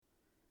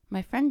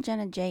My friend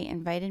Jenna J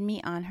invited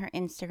me on her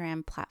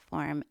Instagram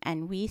platform,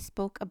 and we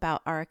spoke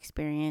about our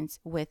experience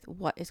with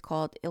what is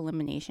called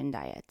elimination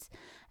diets.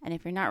 And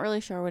if you're not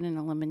really sure what an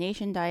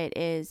elimination diet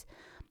is,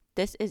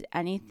 this is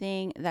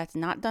anything that's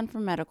not done for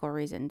medical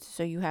reasons.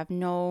 So you have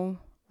no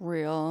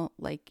real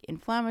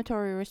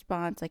inflammatory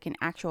response, like an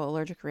actual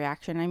allergic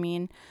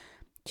reaction,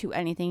 to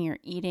anything you're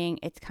eating.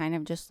 It's kind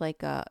of just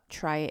like a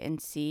try it and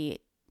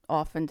see,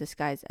 often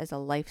disguised as a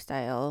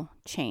lifestyle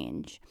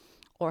change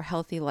or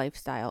healthy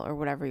lifestyle or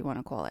whatever you want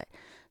to call it.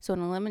 So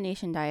an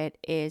elimination diet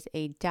is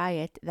a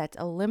diet that's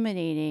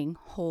eliminating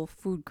whole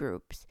food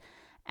groups.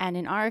 And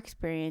in our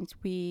experience,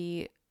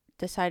 we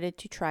decided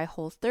to try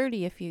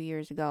Whole30 a few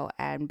years ago,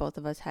 and both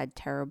of us had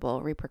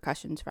terrible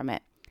repercussions from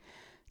it.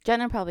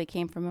 Jenna probably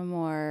came from a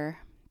more,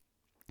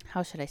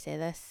 how should I say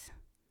this?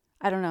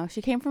 I don't know.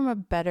 She came from a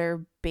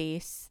better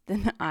base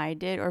than I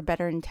did, or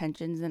better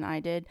intentions than I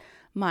did.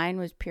 Mine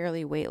was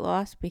purely weight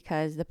loss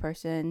because the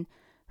person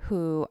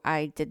who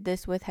I did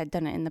this with had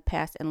done it in the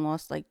past and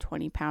lost like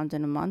 20 pounds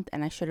in a month.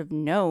 And I should have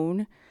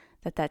known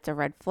that that's a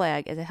red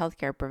flag as a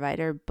healthcare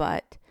provider,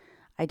 but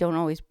I don't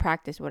always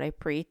practice what I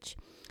preach.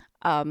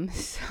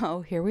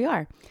 So here we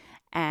are.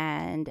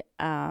 And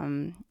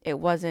it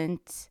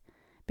wasn't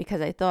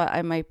because I thought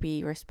I might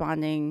be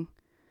responding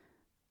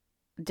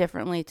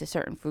differently to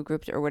certain food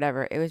groups or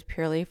whatever. It was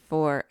purely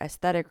for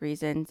aesthetic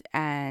reasons,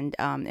 and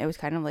it was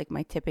kind of like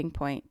my tipping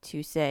point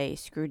to say,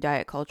 screw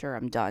diet culture,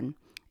 I'm done.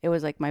 It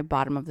was like my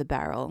bottom of the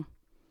barrel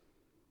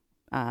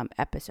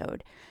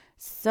episode.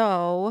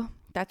 So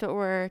that's what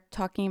we're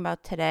talking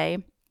about today.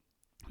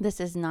 This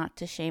is not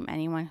to shame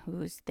anyone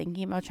who's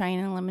thinking about trying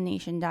an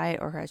elimination diet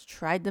or has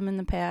tried them in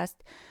the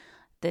past.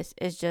 This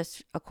is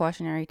just a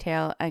cautionary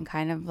tale and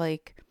kind of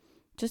like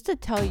just to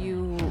tell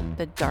you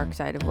the dark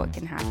side of what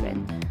can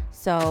happen.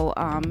 So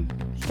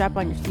strap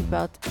on your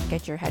seatbelt,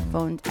 get your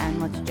headphones, and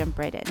let's jump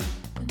right in.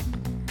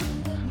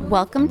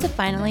 Welcome to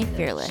Finally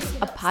Fearless,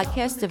 a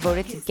podcast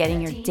devoted to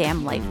getting your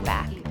damn life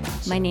back.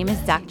 My name is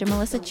Dr.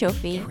 Melissa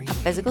Chofi, a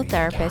physical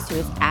therapist who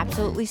is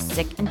absolutely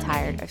sick and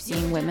tired of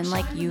seeing women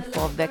like you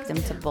fall victim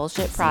to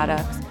bullshit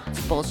products,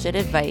 bullshit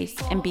advice,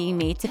 and being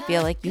made to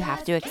feel like you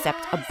have to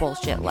accept a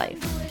bullshit life.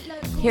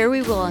 Here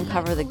we will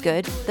uncover the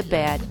good, the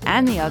bad,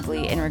 and the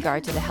ugly in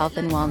regard to the health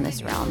and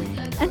wellness realm,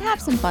 and have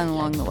some fun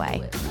along the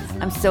way.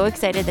 I'm so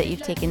excited that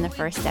you've taken the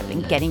first step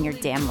in getting your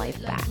damn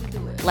life back.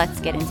 Let's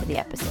get into the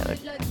episode.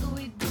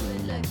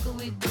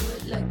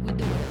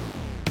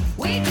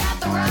 We got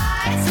the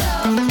right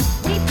stuff.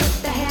 We put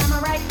the hammer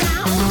right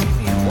down.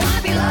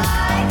 Wanna be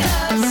like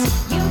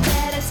us? You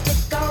better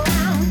stick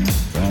around.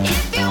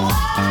 If you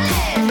want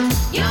it,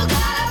 you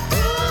gotta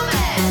prove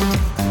it.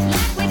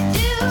 Like we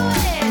do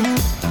it.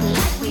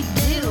 Like we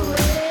do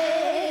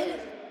it.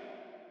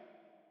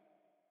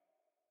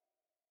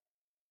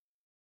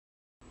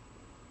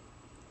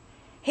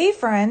 Hey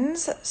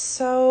friends,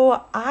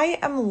 so I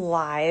am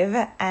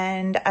live,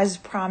 and as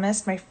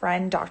promised, my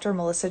friend Dr.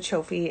 Melissa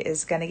Chofi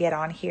is going to get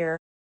on here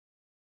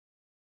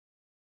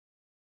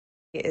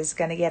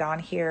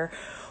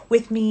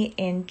with me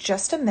in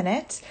just a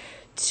minute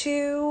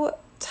to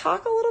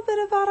talk a little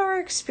bit about our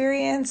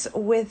experience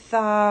with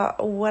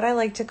what I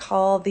like to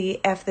call the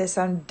F this,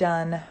 I'm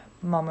done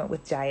moment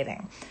with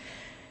dieting.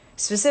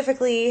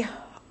 Specifically,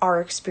 our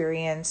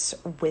experience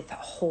with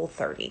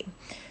Whole30.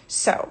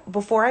 So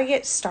before I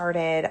get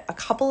started, a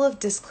couple of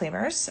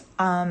disclaimers.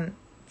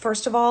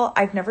 First of all,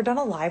 I've never done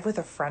a live with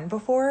a friend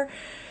before,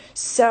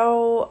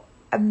 so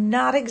I'm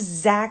not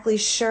exactly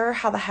sure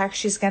how the heck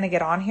she's going to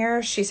get on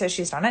here. She says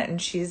she's done it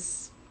and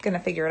she's going to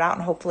figure it out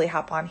and hopefully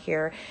hop on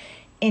here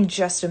in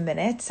just a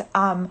minute.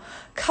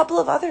 Couple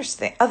of other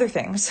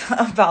things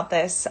about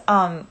this.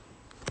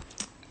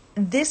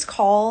 This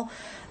call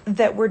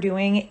that we're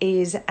doing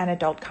is an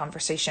adult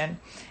conversation.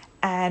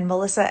 And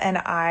Melissa and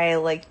I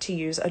like to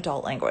use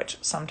adult language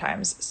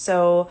sometimes.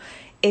 So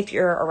if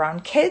you're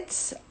around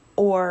kids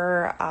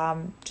or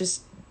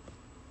just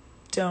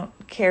don't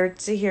care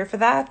to hear for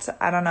that,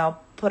 I don't know,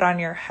 put on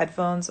your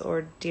headphones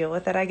or deal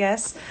with it, I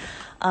guess.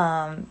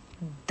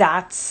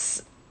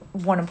 That's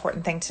one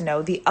important thing to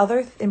know. The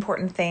other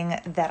important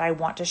thing that I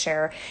want to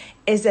share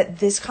is that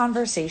this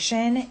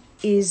conversation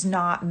is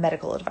not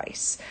medical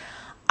advice.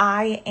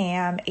 I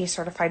am a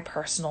certified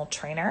personal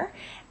trainer,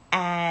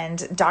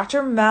 and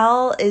Dr.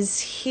 Mel is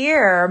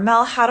here.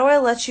 Mel, how do I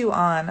let you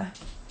on?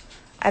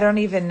 I don't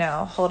even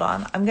know. Hold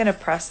on. I'm going to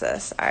press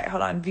this. All right,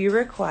 hold on. View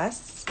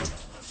request.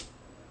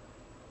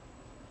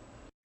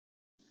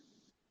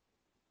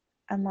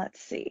 And let's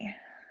see.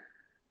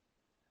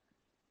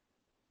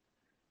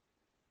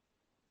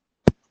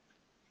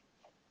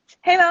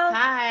 Hey, Mel.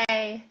 Hi.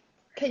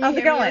 Can you How's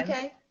it hear me going?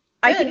 okay?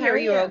 I Good, can how hear are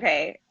you you?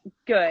 okay.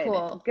 Good.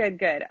 Cool.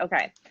 Good.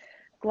 Okay.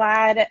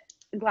 Glad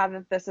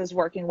that this is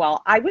working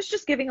well. I was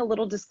just giving a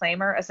little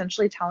disclaimer,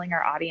 essentially telling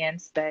our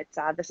audience that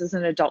this is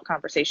an adult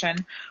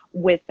conversation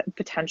with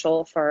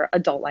potential for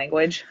adult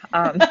language.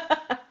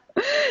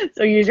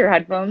 So use your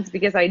headphones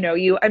because I know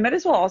you. I might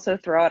as well also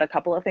throw out a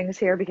couple of things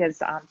here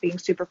because being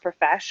super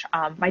profesh,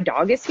 my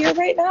dog is here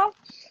right now.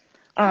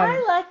 Um,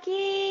 Hi,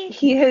 Lucky.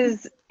 he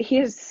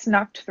has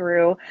snuck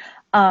through.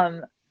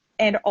 Um,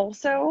 and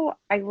also,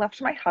 I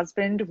left my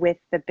husband with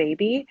the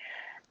baby,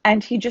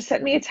 and he just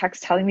sent me a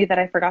text telling me that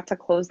I forgot to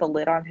close the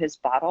lid on his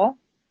bottle.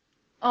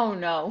 Oh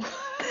no.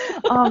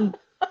 Um,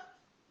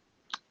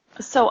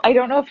 so I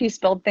don't know if he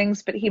spilled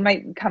things, but he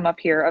might come up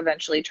here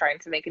eventually trying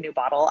to make a new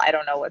bottle. I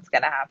don't know what's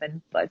gonna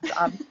happen, but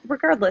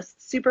regardless,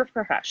 super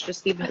profesh.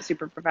 Just keeping it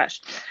super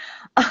profesh.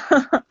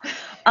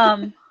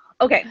 um,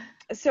 okay.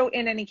 So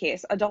in any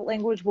case, adult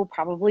language will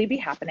probably be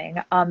happening.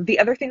 The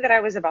other thing that I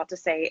was about to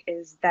say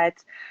is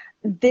that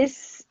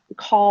this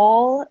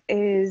call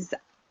is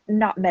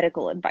not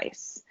medical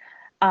advice.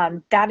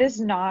 That is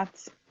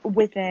not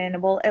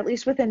within, well, at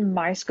least within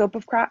my scope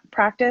of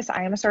practice.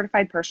 I am a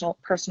certified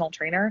personal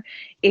trainer.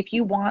 If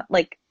you want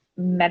like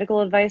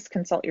medical advice,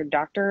 consult your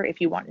doctor. If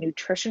you want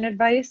nutrition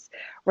advice,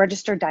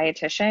 registered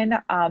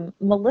dietitian.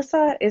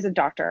 Melissa is a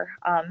doctor,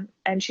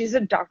 and she's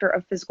a doctor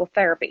of physical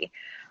therapy.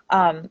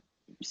 Um,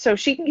 so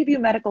she can give you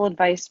medical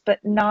advice,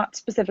 but not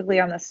specifically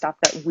on the stuff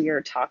that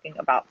we're talking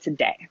about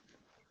today.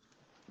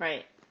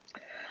 Right.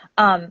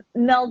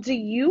 Mel, do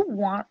you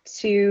want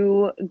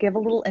to give a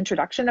little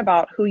introduction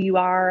about who you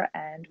are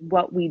and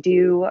what we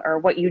do, or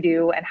what you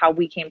do, and how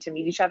we came to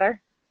meet each other?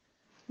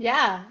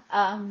 Yeah.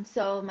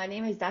 So my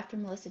name is Dr.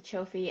 Melissa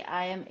Chofi.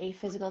 I am a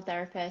physical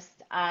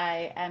therapist.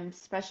 I am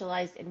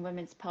specialized in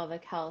women's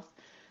pelvic health.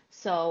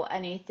 So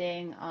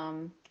anything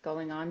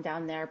going on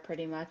down there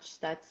pretty much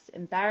that's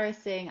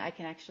embarrassing, I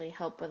can actually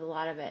help with a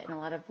lot of it. And a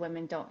lot of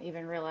women don't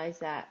even realize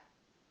that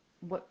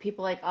what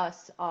people like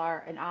us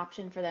are an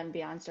option for them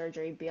beyond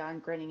surgery,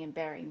 beyond grinning and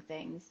bearing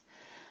things.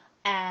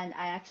 And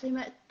I actually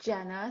met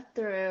Jenna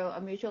through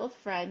a mutual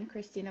friend,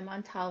 Christina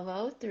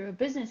Montalvo, through a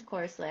business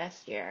course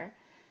last year.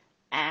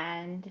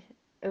 And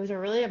it was a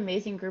really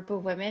amazing group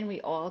of women.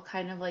 We all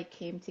kind of like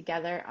came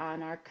together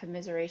on our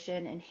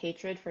commiseration and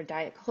hatred for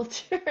diet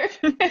culture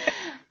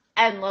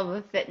and love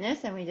of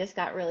fitness, and we just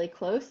got really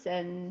close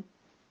and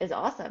it's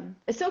awesome.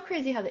 It's so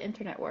crazy how the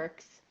internet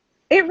works.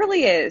 It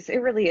really is. It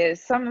really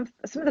is. Some of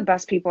the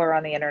best people are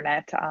on the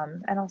internet,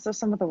 and also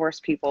some of the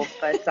worst people.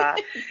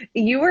 But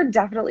you are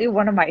definitely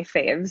one of my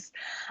faves.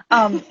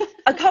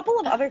 A couple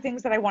of other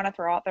things that I want to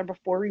throw out there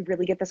before we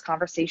really get this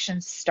conversation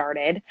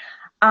started.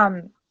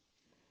 Um,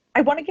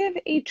 I want to give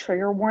a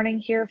trigger warning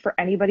here for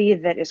anybody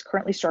that is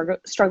currently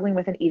struggling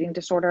with an eating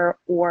disorder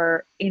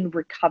or in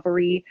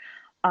recovery,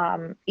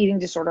 eating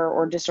disorder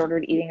or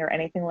disordered eating or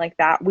anything like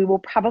that. We will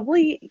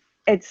probably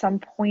at some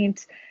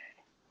point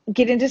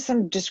get into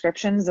some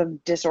descriptions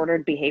of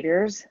disordered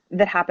behaviors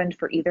that happened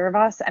for either of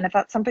us. And if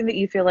that's something that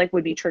you feel like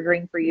would be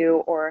triggering for you,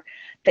 or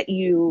that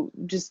you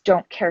just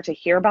don't care to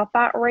hear about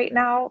that right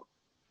now,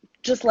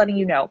 just letting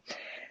you know.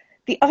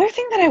 The other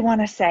thing that I want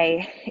to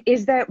say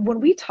is that when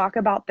we talk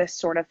about this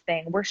sort of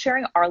thing, we're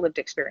sharing our lived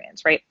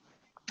experience, right?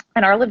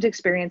 And our lived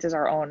experience is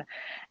our own,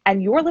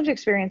 and your lived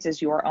experience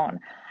is your own.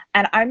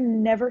 And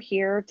I'm never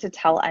here to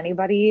tell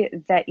anybody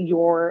that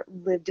your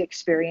lived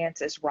experience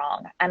is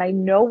wrong. And I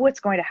know what's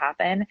going to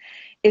happen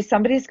is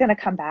somebody's going to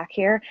come back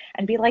here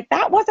and be like,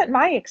 that wasn't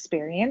my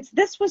experience.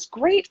 This was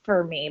great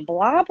for me,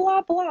 blah,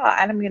 blah, blah.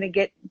 And I'm going to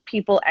get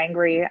people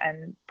angry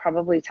and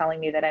probably telling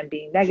me that I'm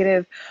being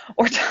negative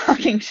or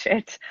talking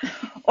shit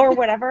or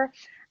whatever.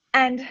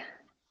 And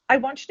I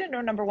want you to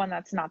know, number one,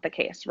 that's not the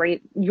case,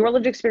 right? Your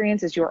lived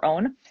experience is your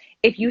own.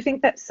 If you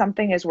think that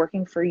something is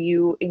working for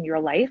you in your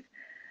life,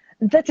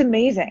 that's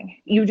amazing.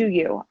 You do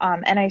you.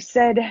 And I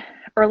said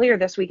earlier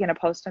this week in a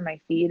post on my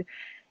feed,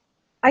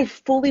 I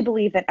fully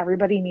believe that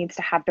everybody needs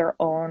to have their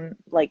own,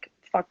 like,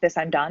 fuck this,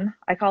 I'm done.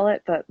 I call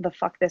it the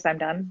fuck this, I'm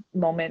done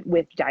moment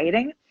with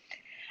dieting.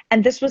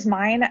 And this was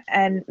mine.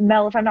 And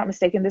Mel, if I'm not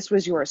mistaken, this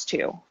was yours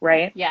too,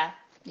 right? Yeah.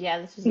 Yeah,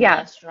 this was the Yeah.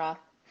 last straw.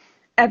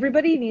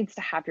 Everybody needs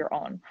to have your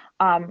own.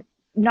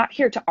 Not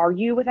here to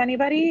argue with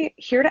anybody,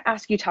 here to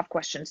ask you tough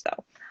questions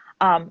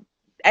though.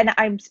 And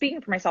I'm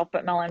speaking for myself,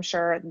 but Mel, I'm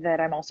sure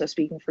that I'm also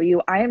speaking for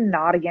you. I am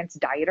not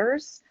against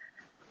dieters.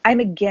 I'm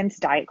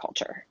against diet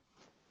culture.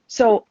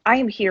 So I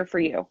am here for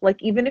you.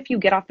 Like, even if you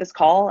get off this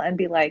call and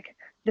be like,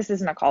 this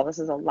isn't a call, this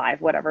is a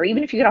live, whatever.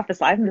 Even if you get off this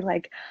live and be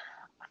like,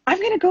 I'm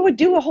going to go and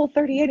do a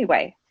Whole30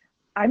 anyway.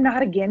 I'm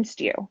not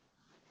against you.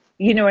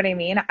 You know what I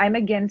mean? I'm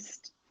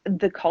against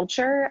the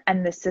culture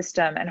and the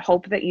system, and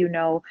hope that you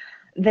know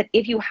that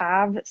if you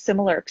have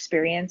similar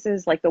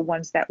experiences like the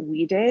ones that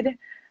we did,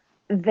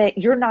 that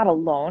you're not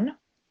alone.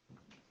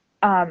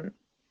 Um,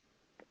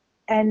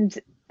 and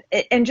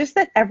and just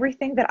that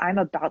everything that I'm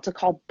about to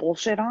call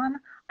bullshit on,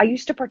 I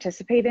used to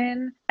participate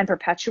in and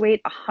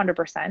perpetuate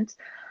 100%.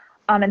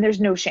 And there's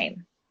no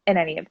shame in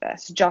any of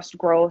this, just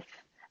growth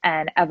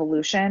and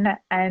evolution.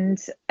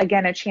 And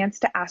again, a chance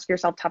to ask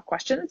yourself tough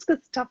questions,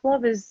 because tough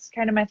love is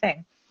kind of my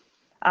thing.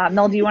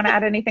 Mel, do you want to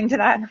add anything to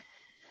that?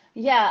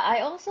 Yeah, I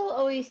also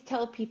always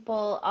tell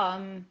people,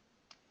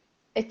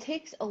 it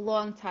takes a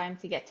long time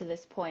to get to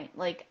this point.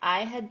 Like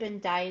I had been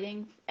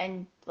dieting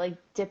and like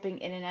dipping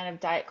in and out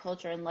of diet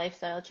culture and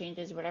lifestyle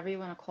changes, whatever you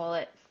want to call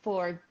it,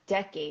 for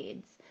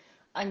decades.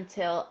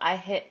 until I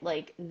hit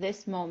like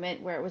this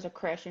moment where it was a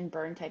crash and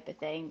burn type of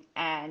thing.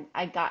 And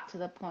I got to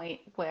the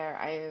point where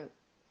I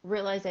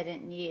realized I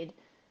didn't need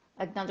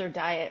another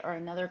diet or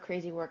another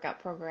crazy workout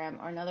program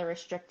or another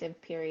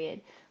restrictive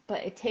period.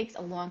 But it takes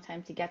a long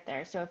time to get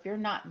there. So if you're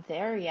not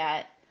there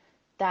yet,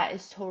 that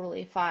is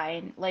totally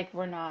fine. Like,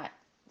 we're not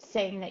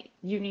saying that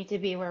you need to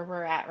be where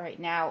we're at right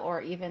now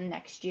or even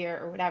next year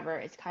or whatever.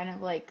 It's kind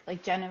of like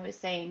Jenna was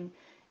saying,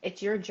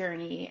 it's your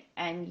journey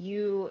and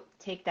you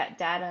take that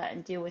data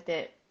and deal with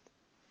it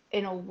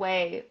in a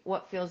way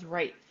what feels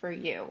right for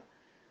you.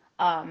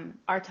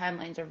 Our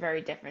timelines are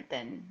very different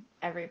than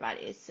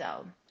everybody's,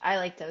 so I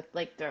like to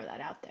like throw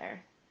that out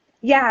there.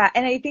 Yeah,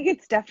 and I think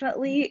it's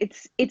definitely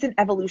it's an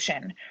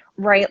evolution,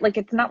 right? Like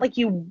it's not like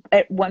you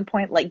at one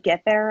point like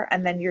get there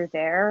and then you're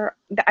there.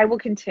 I will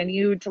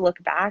continue to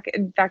look back.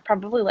 In fact,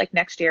 probably like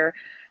next year,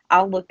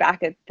 I'll look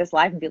back at this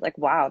live and be like,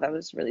 "Wow, that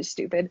was really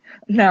stupid."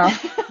 No.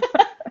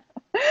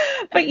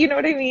 But you know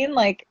what I mean?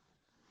 Like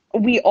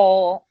we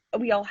all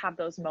have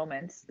those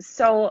moments.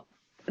 So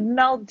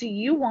Mel, do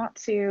you want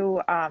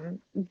to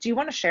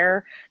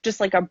share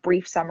just like a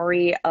brief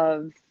summary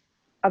of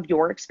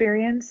your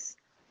experience?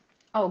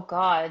 Oh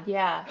God,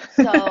 yeah.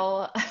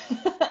 So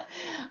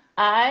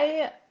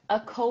I a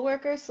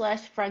coworker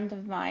slash friend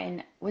of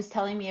mine was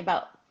telling me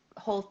about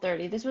Whole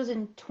 30. This was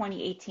in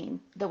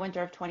 2018, the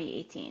winter of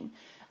 2018.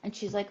 And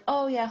she's like,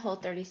 "Oh yeah, Whole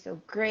 30 is so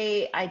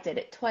great. I did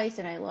it twice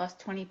and I lost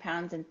 20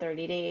 pounds in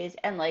 30 days."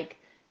 And like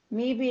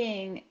me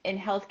being in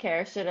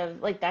healthcare should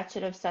have like that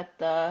should have set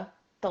the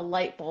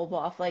light bulb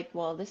off like,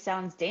 well, this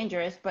sounds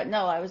dangerous, but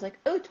no, I was like,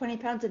 "Oh, 20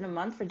 pounds in a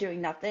month for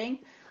doing nothing.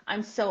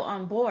 I'm so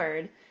on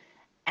board."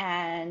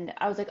 And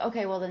I was like,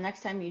 okay, well, the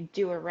next time you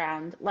do a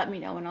round, let me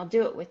know and I'll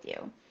do it with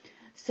you.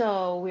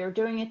 So we were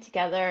doing it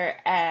together,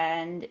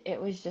 and it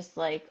was just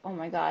like, oh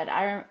my God.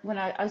 I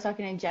was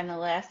talking to Jenna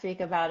last week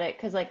about it,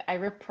 because like I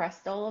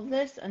repressed all of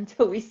this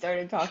until we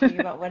started talking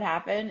about what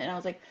happened, and I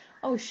was like,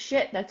 oh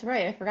shit, that's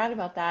right, I forgot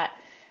about that.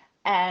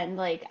 And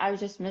like I was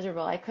just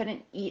miserable. I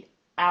couldn't eat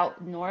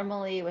out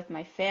normally with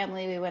my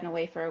family. We went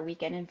away for a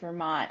weekend in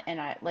Vermont, and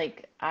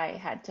I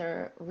had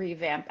to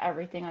revamp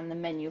everything on the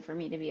menu for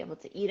me to be able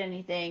to eat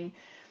anything.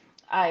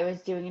 I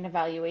was doing an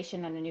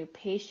evaluation on a new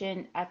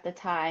patient at the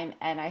time,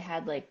 and I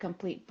had like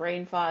complete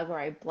brain fog where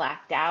I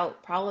blacked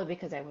out, probably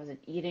because I wasn't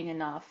eating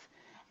enough.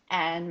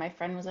 And my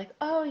friend was like,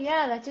 "Oh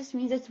yeah, that just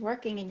means it's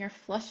working and you're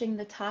flushing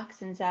the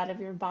toxins out of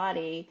your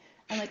body."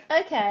 I'm like,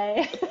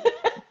 "Okay."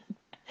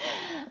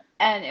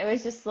 And it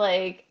was just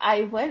like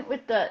I went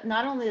with the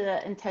not only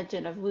the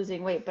intention of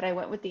losing weight, but I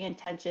went with the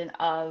intention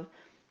of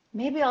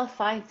maybe I'll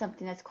find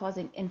something that's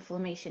causing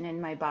inflammation in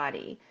my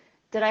body.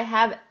 Did I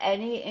have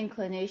any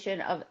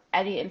inclination of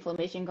any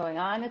inflammation going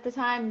on at the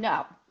time?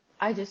 No.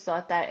 I just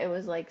thought that it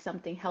was like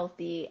something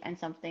healthy and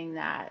something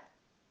that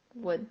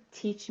would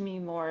teach me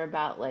more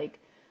about like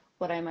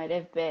what I might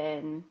have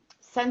been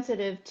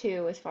sensitive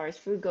to as far as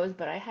food goes,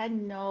 but I had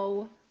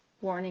no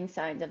warning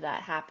signs of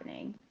that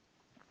happening.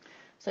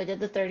 So I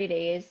did the 30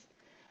 days,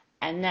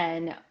 and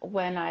then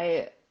when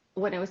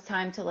it was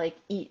time to like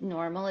eat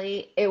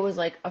normally, it was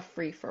like a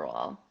free for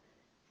all.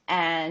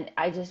 And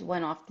I just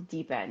went off the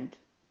deep end.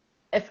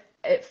 If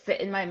it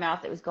fit in my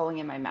mouth, it was going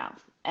in my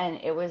mouth. And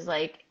it was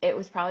like it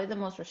was probably the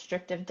most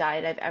restrictive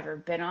diet I've ever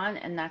been on,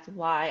 and that's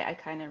why I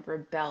kind of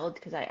rebelled,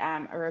 because I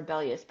am a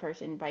rebellious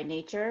person by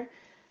nature,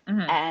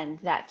 Mhm. and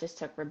that just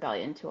took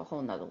rebellion to a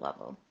whole nother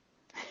level.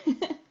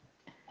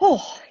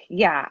 Oh,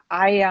 yeah.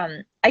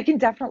 I can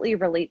definitely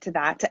relate to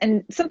that.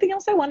 And something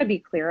else I want to be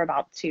clear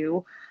about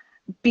too,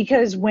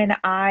 because when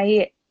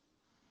I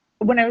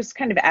was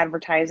kind of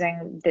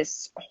advertising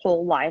this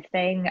whole live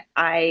thing,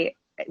 I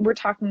we're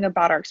talking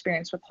about our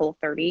experience with Whole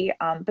 30,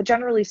 but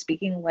generally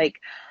speaking, like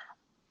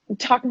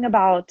talking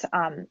about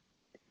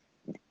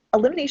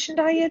elimination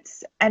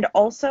diets and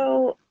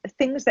also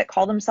things that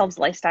call themselves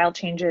lifestyle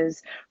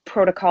changes,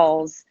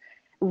 protocols,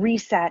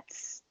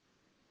 resets,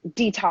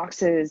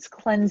 detoxes,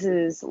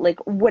 cleanses, like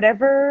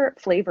whatever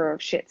flavor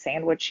of shit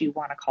sandwich you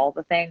want to call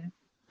the thing.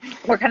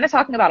 We're kind of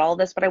talking about all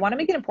this, but I want to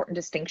make an important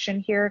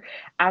distinction here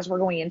as we're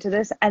going into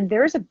this. And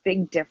there's a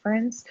big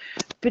difference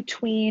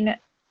between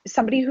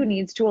somebody who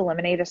needs to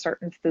eliminate a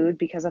certain food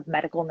because of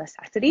medical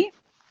necessity,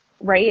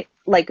 right?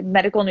 Like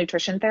medical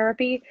nutrition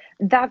therapy.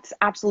 That's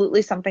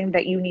absolutely something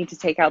that you need to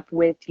take up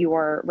with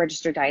your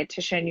registered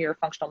dietitian, your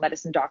functional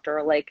medicine doctor,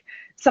 or like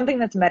something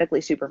that's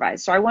medically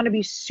supervised. So I want to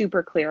be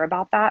super clear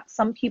about that.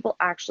 Some people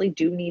actually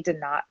do need to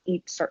not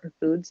eat certain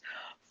foods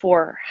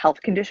for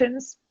health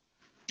conditions.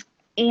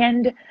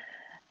 And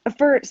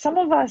for some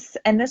of us,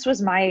 and this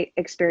was my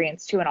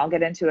experience too, and I'll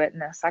get into it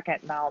in a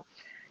second, Mel,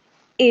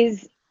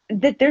 is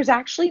that there's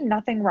actually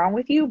nothing wrong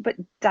with you, but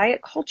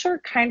diet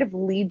culture kind of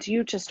leads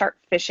you to start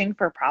fishing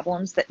for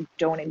problems that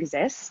don't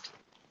exist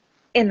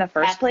in the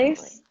first Absolutely.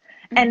 place.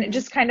 And Hmm.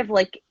 just kind of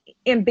like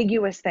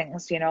ambiguous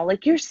things,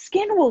 like your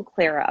skin will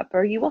clear up,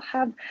 or you will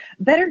have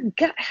better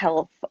gut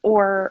health,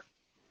 or,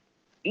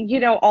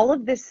 all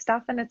of this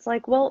stuff. And it's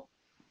like, well,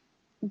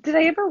 did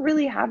I ever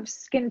really have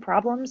skin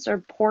problems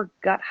or poor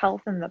gut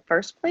health in the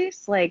first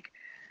place? Like,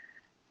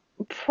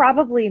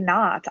 Probably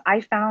not.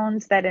 I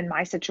found that in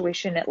my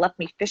situation, it left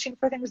me fishing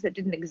for things that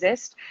didn't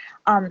exist,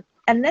 and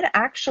then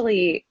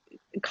actually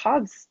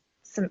caused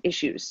some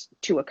issues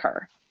to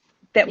occur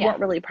that Yeah. weren't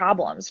really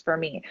problems for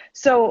me.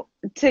 So,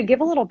 to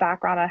give a little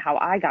background on how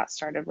I got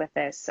started with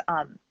this,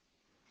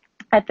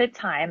 at the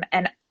time,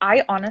 and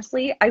I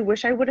honestly, I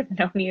wish I would have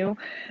known you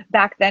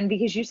back then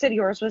because you said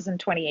yours was in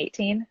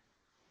 2018.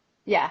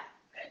 Yeah.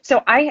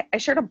 So I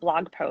shared a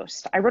blog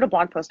post. I wrote a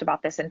blog post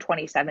about this in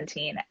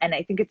 2017, and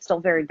I think it's still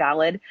very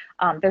valid.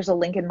 There's a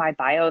link in my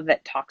bio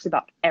that talks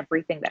about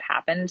everything that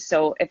happened.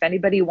 So if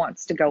anybody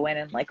wants to go in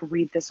and like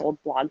read this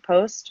old blog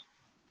post,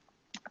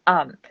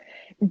 um,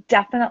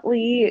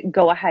 definitely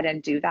go ahead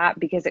and do that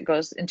because it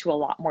goes into a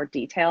lot more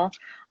detail.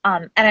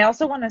 And I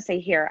also want to say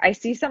here, I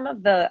see some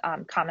of the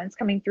comments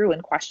coming through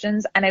and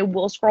questions, and I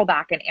will scroll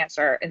back and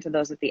answer into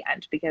those at the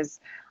end because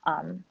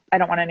I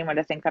don't want anyone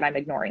to think that I'm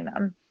ignoring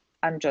them.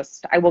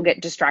 I will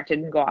get distracted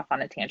and go off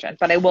on a tangent,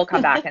 but I will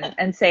come back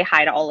and say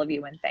hi to all of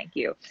you and thank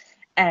you.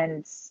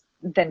 And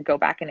then go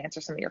back and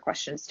answer some of your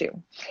questions too.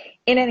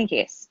 In any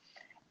case,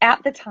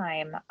 at the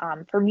time,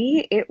 for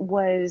me, it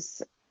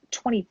was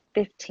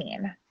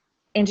 2015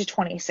 into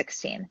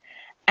 2016.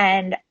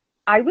 And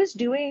I was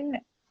doing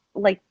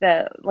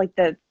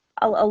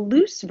a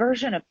loose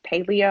version of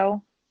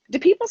paleo. Do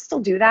people still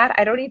do that?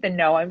 I don't even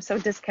know. I'm so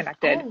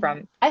disconnected Oh,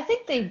 from I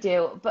think they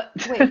do. But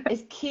wait,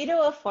 is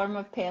keto a form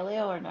of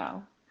paleo or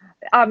no?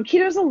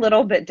 keto's a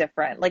little bit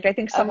different. Like I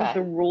think some of the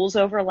Okay. rules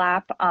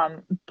overlap,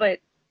 but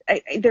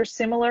they're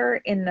similar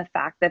in the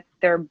fact that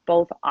they're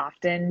both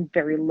often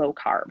very low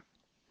carb.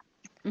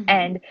 Hmm.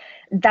 And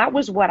that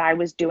was what I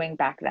was doing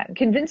back then.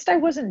 Convinced I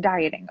wasn't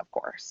dieting, of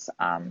course.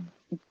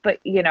 But,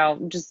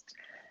 just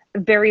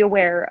very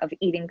aware of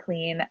eating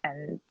clean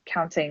and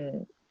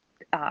counting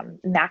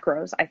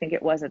macros, I think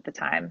it was at the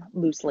time,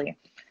 loosely.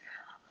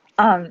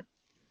 Um,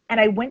 and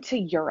I went to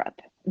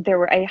Europe.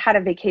 I had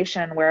a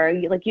vacation where,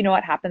 like, you know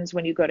what happens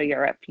when you go to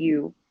Europe?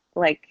 You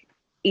like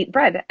eat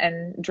bread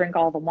and drink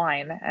all the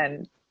wine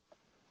and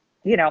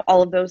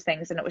all of those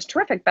things. And it was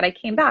terrific. But I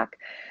came back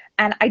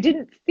and I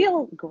didn't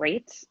feel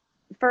great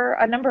for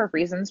a number of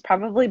reasons,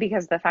 probably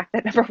because the fact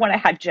that number one, I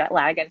had jet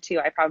lag, and two,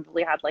 I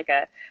probably had like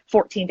a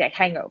 14-day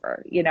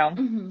hangover.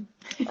 Hmm.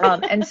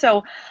 And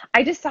so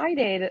I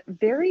decided,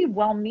 very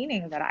well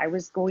meaning, that I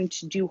was going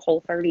to do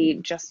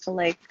Whole30 just to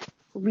like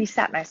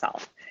reset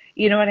myself.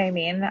 You know what I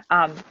mean?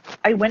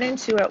 I went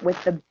into it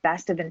with the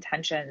best of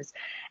intentions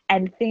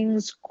and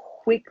things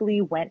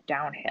quickly went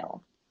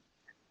downhill.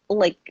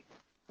 Like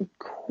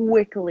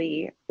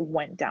quickly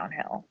went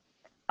downhill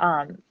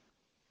um,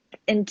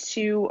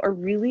 into a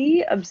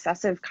really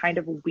obsessive, kind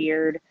of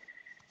weird,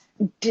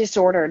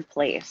 disordered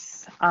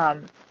place.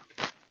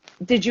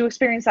 Did you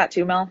experience that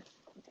too, Mel?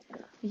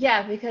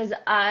 Yeah, because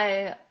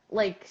I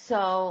like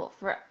so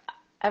for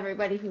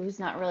everybody who's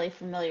not really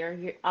familiar,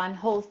 you're on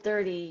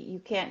Whole30, you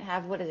can't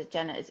have what is it,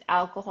 Jenna? It's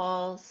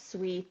alcohol,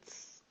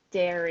 sweets,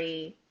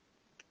 dairy,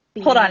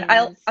 Hold on,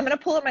 beans. I'm gonna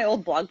pull up my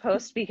old blog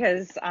post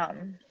because I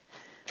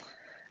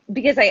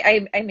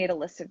made a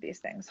list of these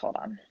things. Hold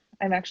on,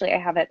 I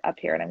have it up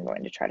here and I'm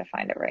going to try to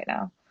find it right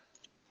now.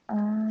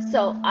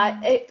 So I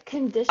Um, it I'm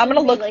conditioned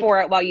gonna me look like for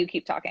it while you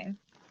keep talking.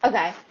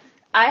 okay.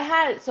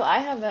 I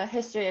have a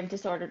history of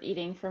disordered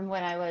eating from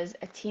when I was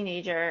a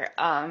teenager.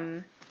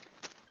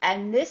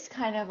 And this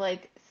kind of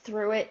like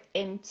threw it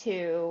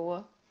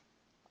into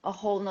a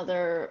whole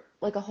nother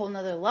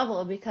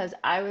level because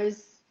I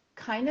was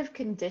kind of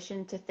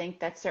conditioned to think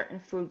that certain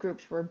food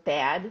groups were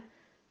bad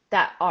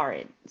that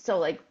aren't. So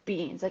like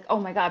beans, like oh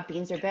my God,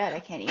 beans are bad, I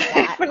can't eat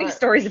that. Funny Or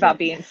stories about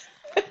beans.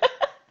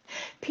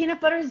 peanut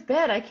butter is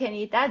bad, I can't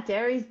eat that.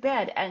 Dairy's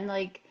bad, and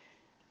like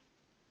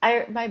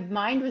I my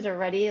mind was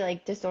already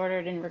like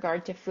disordered in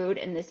regard to food,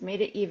 and this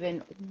made it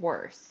even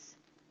worse.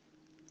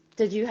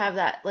 Did you have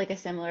that like a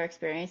similar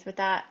experience with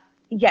that?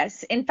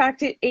 Yes, in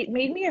fact, it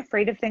made me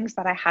afraid of things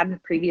that I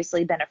hadn't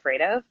previously been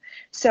afraid of.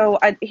 So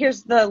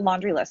here's the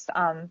laundry list.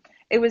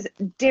 It was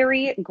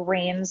dairy,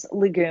 grains,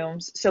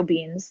 legumes, so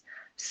beans,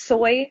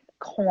 soy,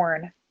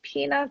 corn,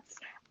 peanuts,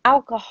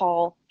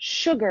 alcohol,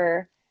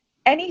 sugar,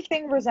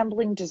 anything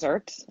resembling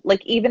dessert,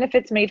 like even if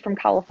it's made from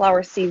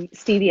cauliflower,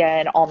 stevia,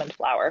 and almond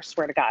flour,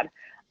 swear to God.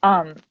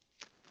 Um,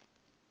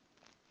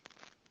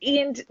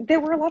 and there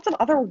were lots of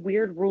other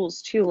weird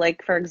rules too,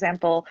 like for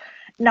example,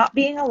 not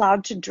being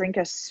allowed to drink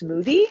a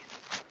smoothie.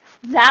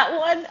 That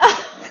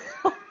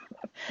one,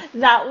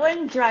 that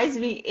one drives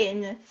me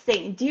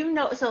insane. Do you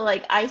know? So,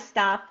 like, I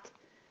stopped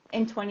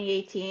in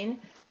 2018.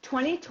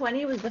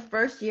 2020 was the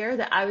first year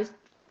that I was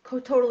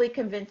totally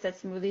convinced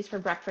that smoothies for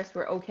breakfast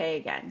were okay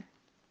again.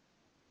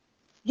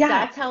 Yeah.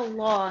 That's how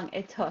long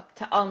it took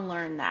to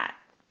unlearn that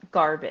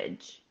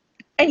garbage.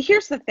 And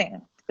here's the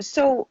thing.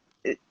 So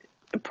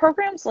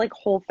programs like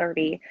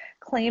Whole30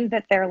 claim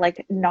that they're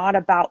like not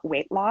about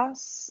weight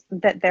loss,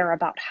 that they're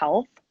about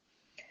health.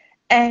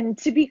 And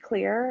to be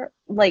clear,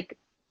 like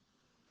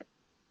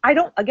I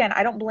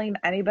don't blame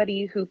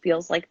anybody who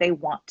feels like they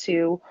want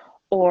to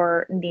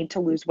or need to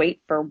lose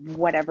weight for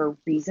whatever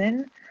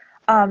reason.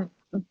 Um,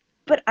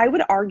 but I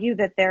would argue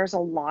that there's a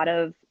lot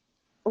of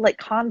like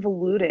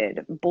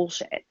convoluted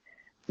bullshit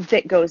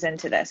that goes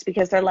into this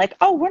because they're like,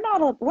 oh, we're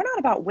not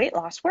about weight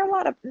loss. We're a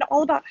lot of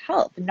all about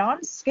health,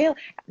 non-scale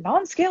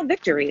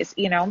victories,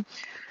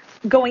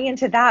 going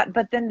into that.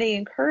 But then they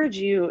encourage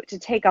you to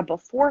take a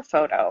before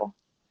photo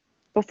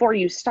before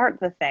you start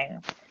the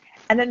thing.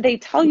 And then they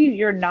tell you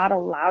you're not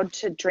allowed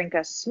to drink a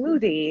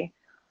smoothie,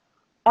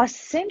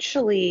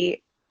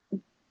 essentially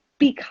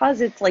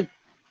because it's like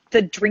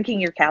the drinking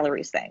your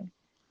calories thing.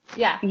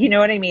 Yeah. You know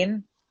what I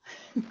mean?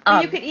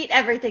 But you Um, could eat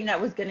everything that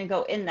was going to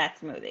go in that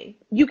smoothie.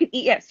 you could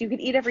eat, yes, you could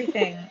eat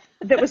everything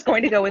that was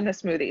going to go in the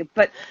smoothie,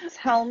 but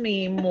tell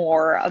me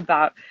more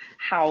about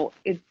how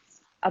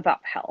it's about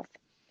health.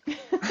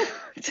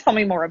 Tell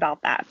me more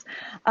about that.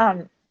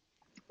 Um,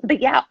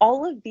 but yeah,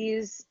 all of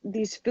these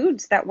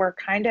foods that were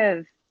kind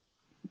of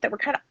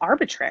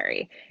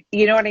arbitrary.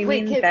 You know what I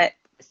Wait, mean? That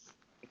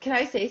can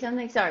I say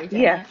something? Sorry,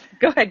 yeah. Jenna.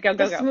 Go ahead, go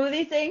The go go.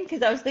 smoothie thing,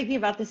 because I was thinking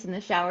about this in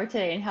the shower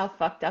today and how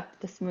fucked up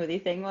the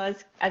smoothie thing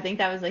was. I think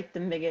that was like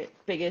the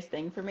biggest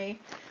thing for me.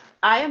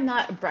 I am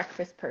not a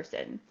breakfast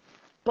person,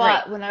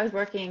 Right. but when I was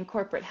working in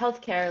corporate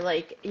healthcare,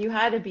 like you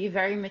had to be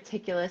very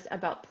meticulous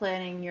about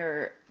planning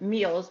your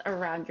meals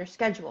around your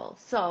schedule.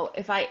 So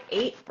if I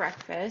ate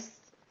breakfast,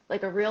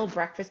 like a real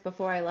breakfast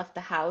before I left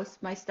the house,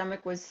 my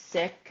stomach was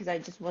sick because I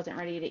just wasn't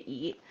ready to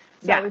eat.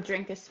 So I Yeah. would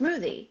drink a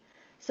smoothie.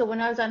 So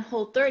when I was on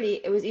Whole30,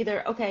 it was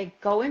either, okay,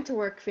 go into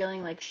work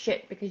feeling like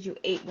shit because you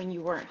ate when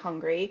you weren't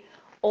hungry,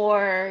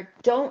 or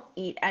don't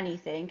eat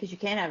anything because you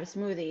can't have a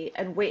smoothie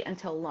and wait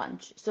until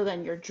lunch. So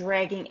then you're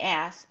dragging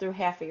ass through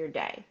half of your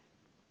day.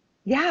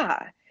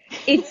 Yeah.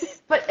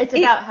 It's But it's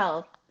it about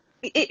health.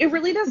 it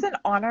really doesn't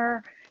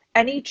honor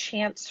any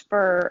chance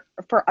for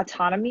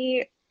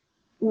autonomy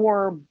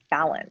or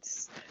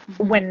balance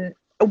Hmm.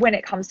 when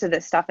it comes to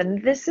this stuff.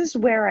 And this is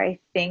where I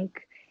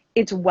think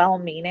it's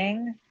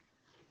well-meaning.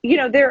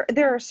 There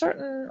are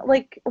certain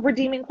like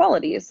redeeming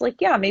qualities.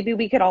 Like, yeah, maybe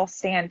we could all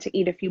stand to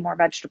eat a few more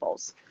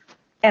vegetables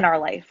in our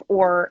life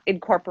or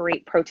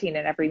incorporate protein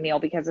in every meal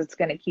because it's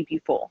going to keep you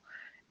full.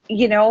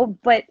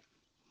 But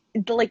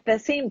like the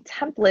same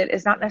template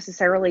is not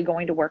necessarily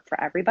going to work for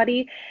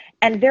everybody.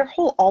 And their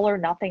whole all or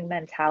nothing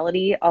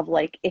mentality of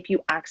like, if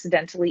you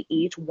accidentally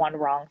eat one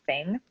wrong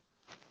thing,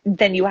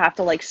 then you have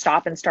to like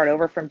stop and start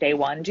over from day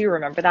one. Do you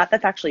remember that?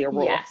 That's actually a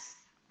rule. Yes,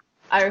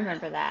 I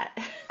remember that.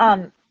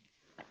 Um,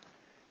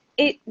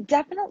 it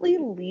definitely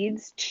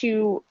leads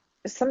to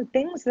some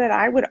things that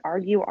I would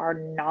argue are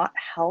not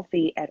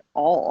healthy at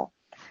all.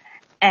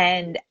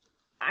 And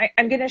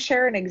I'm going to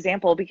share an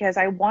example because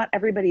I want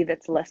everybody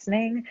that's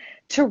listening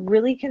to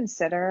really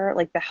consider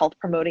like the health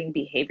promoting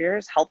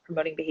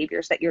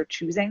behaviors that you're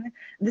choosing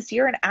this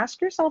year and ask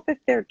yourself if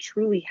they're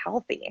truly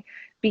healthy.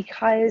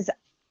 Because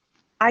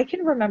I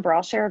can remember,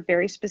 I'll share a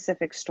very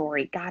specific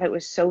story. God, it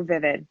was so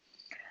vivid.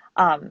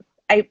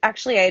 I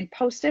had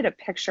posted a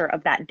picture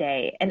of that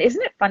day. And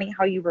isn't it funny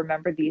how you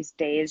remember these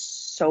days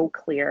so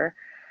clear?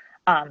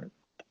 Um,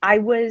 I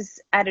was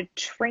at a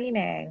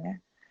training.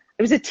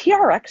 It was a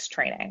TRX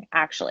training,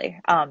 actually.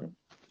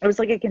 It was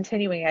like a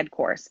continuing ed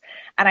course.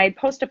 And I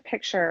post a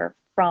picture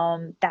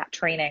from that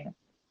training.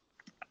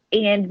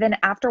 And then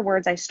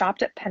afterwards, I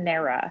stopped at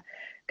Panera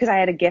because I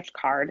had a gift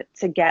card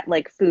to get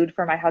like food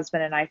for my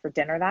husband and I for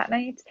dinner that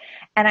night.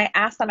 And I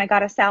asked them, I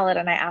got a salad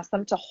and I asked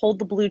them to hold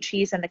the blue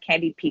cheese and the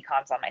candied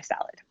pecans on my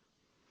salad.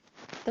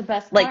 The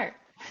best Like, part.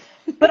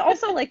 but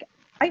also like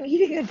I'm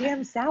eating a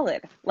damn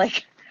salad.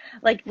 Like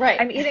Right.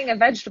 I'm eating a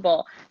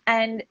vegetable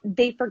and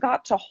they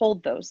forgot to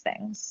hold those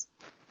things.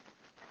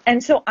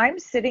 And so I'm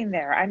sitting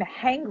there, I'm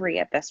hangry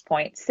at this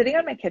point, sitting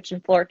on my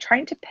kitchen floor,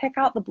 trying to pick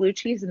out the blue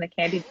cheese and the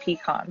candied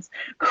pecans,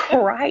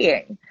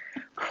 crying,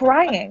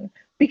 crying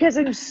because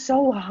I'm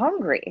so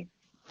hungry.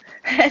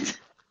 And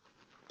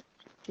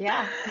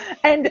Yeah.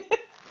 and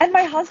and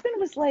my husband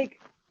was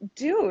like,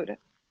 dude,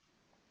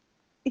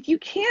 you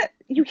can't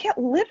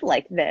live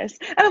like this.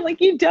 And I'm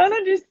like, you don't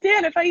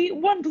understand. If I eat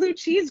one blue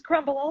cheese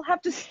crumble, I'll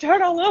have to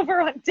start all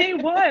over on day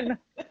one.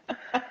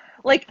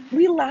 Like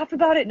we laugh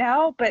about it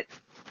now, but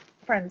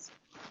friends,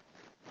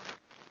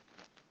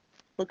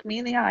 look me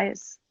in the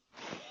eyes.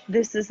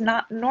 This is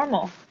not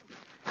normal.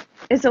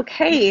 It's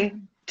okay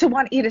Mm-mm. to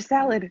want to eat a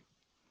salad.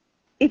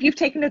 If you've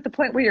taken it to the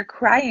point where you're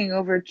crying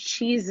over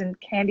cheese and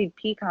candied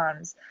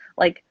pecans,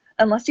 like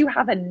unless you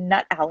have a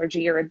nut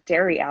allergy or a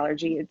dairy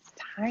allergy, it's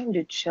time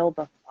to chill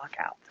the fuck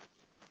out.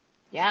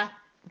 Yeah,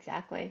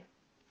 exactly.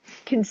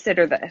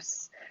 Consider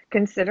this.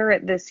 Consider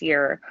it this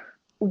year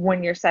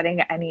when you're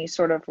setting any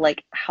sort of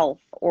like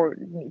health or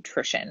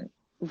nutrition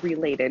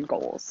related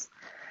goals.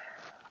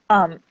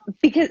 Um,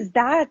 because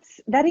that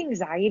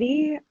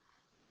anxiety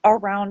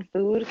around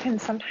food can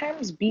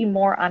sometimes be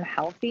more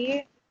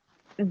unhealthy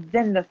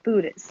than the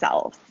food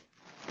itself.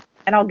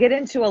 And I'll get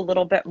into a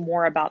little bit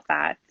more about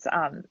that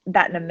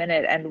in a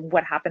minute and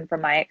what happened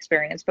from my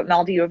experience. But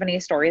Mel, do you have any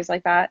stories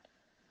like that?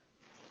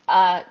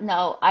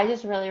 No, I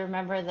just really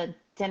remember the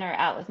dinner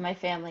out with my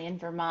family in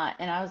Vermont,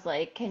 and I was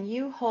like, "Can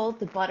you hold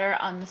the butter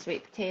on the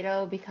sweet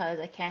potato because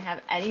I can't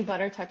have any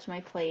butter touch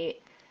my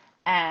plate?"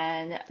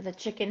 and the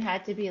chicken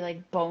had to be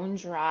like bone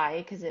dry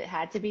because it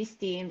had to be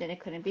steamed and it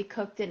couldn't be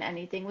cooked in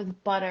anything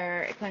with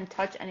butter. It couldn't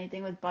touch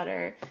anything with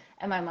butter.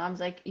 And my mom's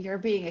like, "You're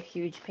being a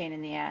huge pain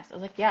in the ass." I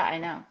was like, "Yeah, I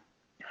know."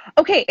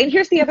 Okay, and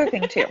here's the other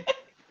thing too.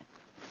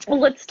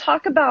 Let's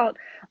talk about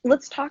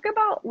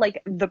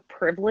like the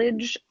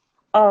privilege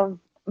of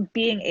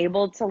being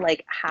able to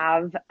like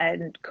have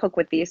and cook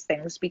with these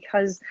things,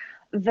 because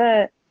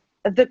the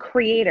the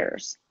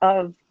creators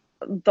of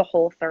the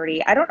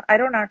Whole30, I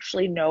don't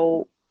actually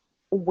know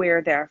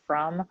where they're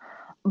from,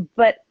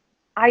 but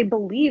I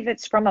believe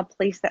it's from a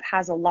place that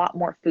has a lot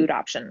more food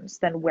options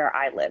than where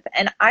I live.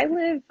 And I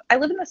live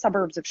in the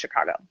suburbs of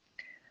Chicago.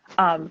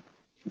 Um,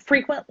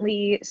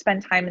 Frequently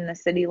spend time in the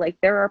city. Like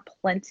there are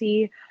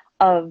plenty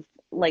of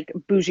like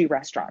bougie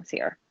restaurants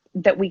here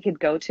that we could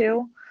go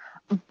to,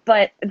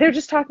 but they're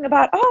just talking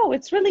about, oh,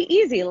 it's really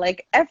easy.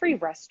 Like every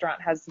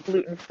restaurant has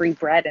gluten-free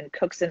bread and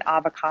cooks in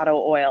avocado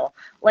oil.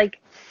 Like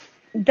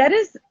that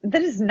is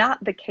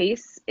not the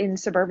case in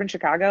suburban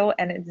Chicago,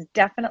 and it's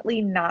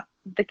definitely not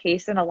the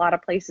case in a lot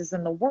of places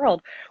in the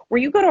world where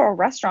you go to a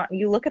restaurant and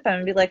you look at them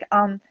and be like,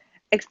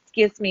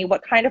 excuse me,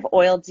 what kind of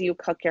oil do you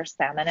cook your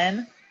salmon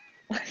in?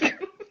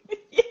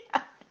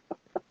 Yeah.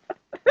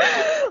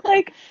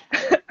 Like,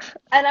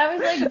 And I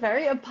was like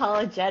very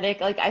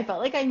apologetic. Like I felt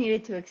like I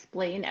needed to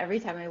explain every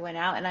time I went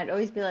out, and I'd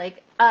always be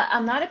like,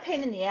 "I'm not a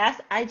pain in the ass.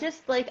 I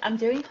just like I'm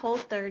doing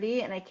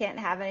Whole30 and I can't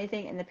have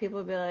anything." And the people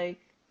would be like,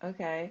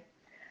 "Okay,"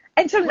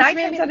 and so which nine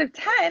made times me out of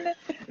 10,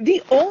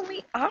 the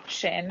only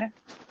option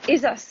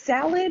is a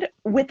salad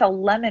with a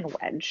lemon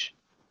wedge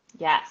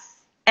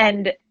yes,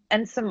 and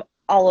some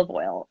olive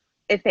oil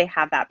if they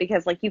have that,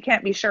 because like you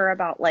can't be sure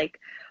about like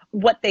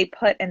what they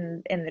put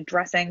in the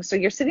dressing. So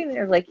you're sitting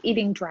there like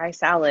eating dry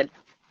salad,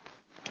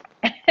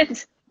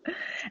 and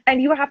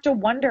and you have to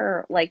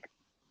wonder like,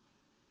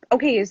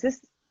 okay, is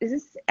this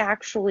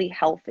actually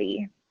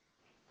healthy?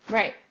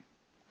 right.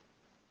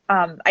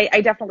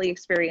 I definitely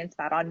experienced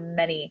that on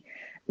many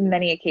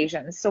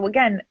occasions. So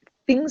again,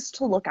 things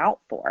to look out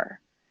for.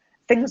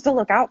 Things to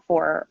look out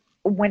for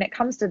when it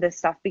comes to this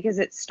stuff, because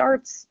it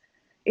starts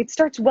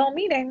well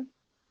meaning,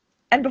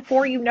 and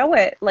before you know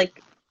it,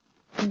 like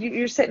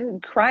you're sitting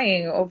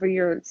crying over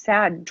your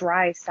sad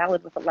dry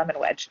salad with a lemon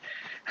wedge.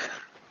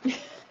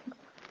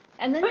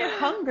 And then you're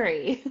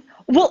hungry.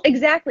 Well,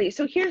 exactly.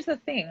 So here's the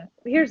thing.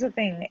 Here's the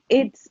thing.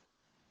 It's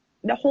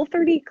the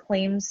Whole30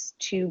 claims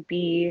to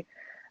be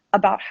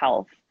about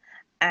health,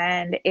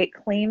 and it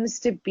claims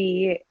to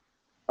be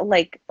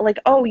like,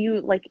 oh,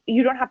 you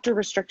don't have to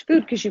restrict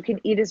food because you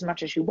can eat as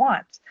much as you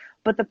want.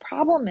 But the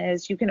problem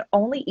is you can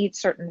only eat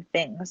certain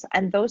things,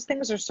 and those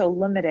things are so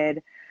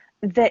limited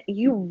that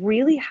you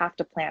really have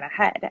to plan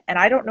ahead. And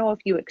I don't know if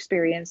you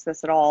experienced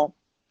this at all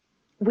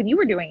when you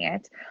were doing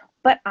it,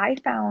 but I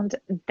found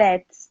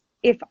that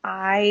if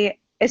I,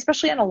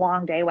 especially on a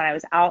long day when I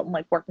was out and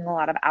like working a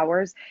lot of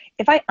hours,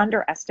 if I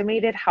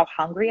underestimated how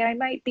hungry I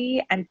might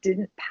be and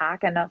didn't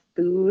pack enough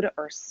food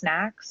or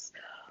snacks,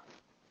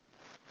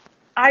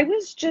 I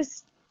was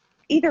just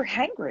either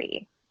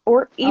hangry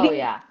or Oh eating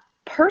yeah.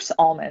 purse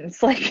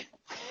almonds. Like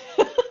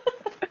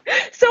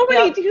so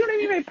many, Yep. do you know what I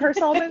mean by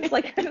purse almonds?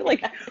 Like I had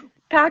like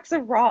packs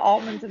of raw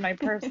almonds in my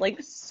purse,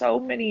 like so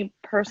many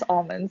purse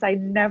almonds. I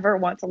never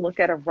want to look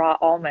at a raw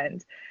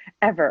almond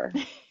ever,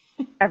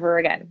 ever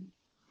again.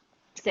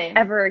 Same.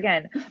 Ever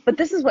again. But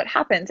this is what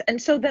happens.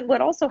 And so then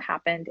what also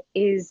happened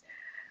is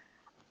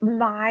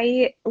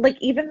my, like,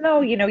 even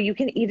though, you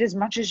can eat as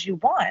much as you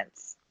want,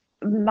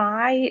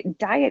 my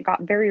diet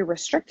got very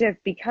restrictive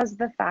because of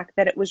the fact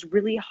that it was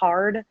really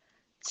hard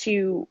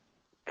to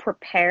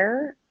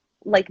prepare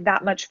like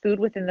that much food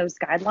within those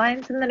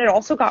guidelines. And then it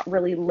also got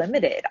really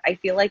limited. I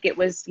feel like it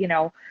was,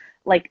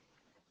 like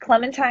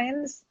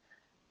clementines,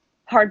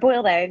 hard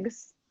boiled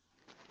eggs,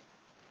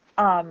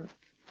 um,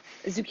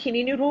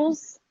 zucchini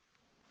noodles,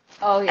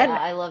 Oh yeah, and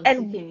I love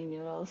and zucchini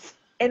noodles.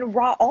 and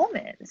raw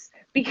almonds,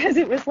 because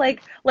it was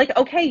like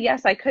okay,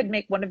 yes, I could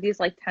make one of these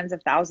like tens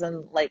of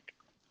thousand like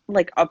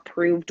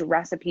approved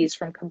recipes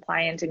from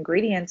compliant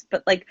ingredients,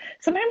 but like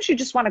sometimes you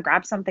just want to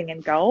grab something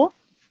and go.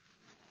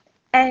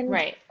 And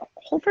Right.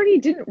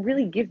 Whole30 didn't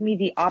really give me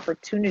the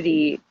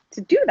opportunity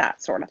to do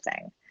that sort of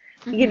thing.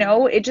 Hmm.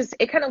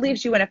 It kind of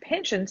leaves you in a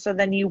pinch, and so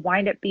then you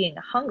wind up being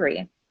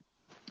hungry.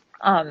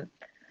 Um,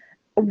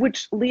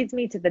 which leads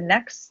me to the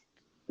next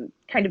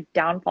kind of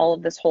downfall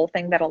of this whole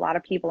thing that a lot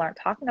of people aren't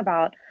talking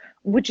about,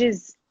 which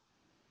is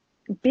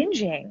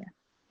binging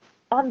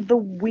on the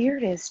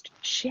weirdest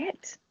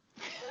shit.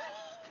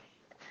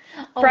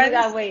 Oh my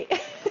God, Friends, wait.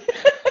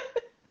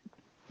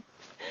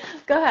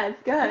 Go ahead.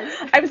 Go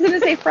ahead. I was going to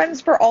say,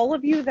 friends, for all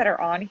of you that are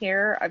on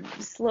here, I'm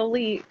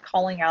slowly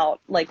calling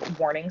out like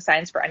warning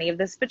signs for any of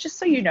this, but just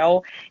so you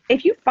know,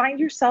 if you find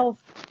yourself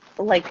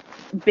like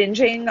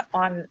binging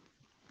on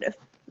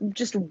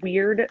just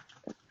weird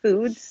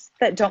foods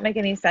that don't make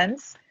any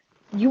sense,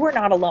 you are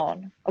not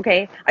alone.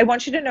 Okay. I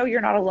want you to know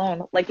you're not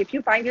alone. Like, if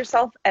you find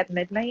yourself at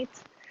midnight,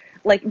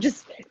 like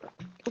just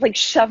like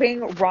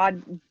shoving raw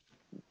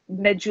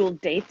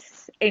medjool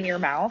dates in your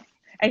mouth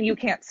and you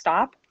can't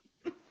stop,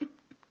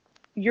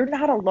 You're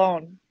not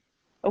alone,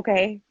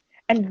 okay?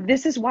 And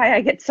this is why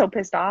I get so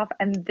pissed off.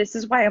 And this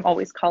is why I'm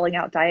always calling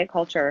out diet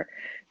culture,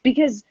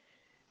 because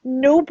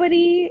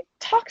nobody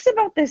talks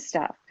about this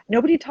stuff.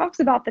 Nobody talks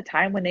about the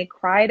time when they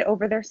cried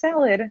over their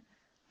salad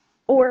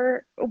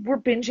or were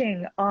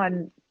binging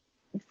on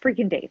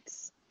freaking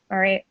dates. All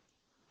right.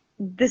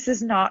 This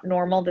is not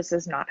normal. This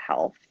is not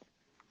health.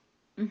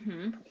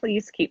 Mm-hmm.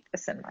 Please keep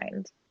this in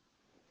mind.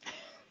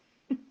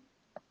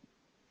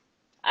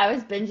 I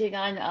was binging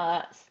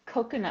on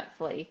coconut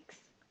flakes.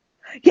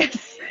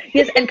 Yes.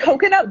 Yes. And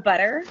coconut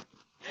butter.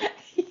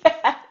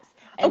 Yes.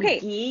 And Okay.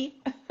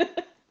 ghee.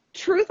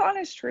 Truth,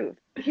 honest truth.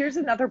 Here's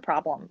another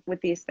problem with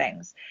these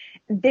things.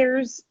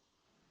 There's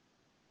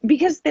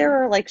because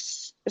there are like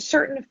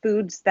certain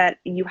foods that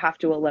you have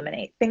to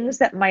eliminate, things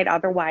that might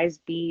otherwise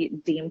be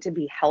deemed to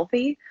be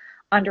healthy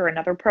under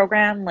another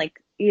program,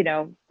 like,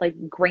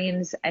 like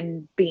grains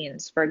and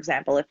beans, for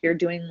example. If you're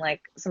doing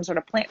like some sort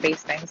of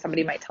plant-based thing,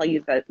 somebody might tell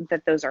you that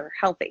those are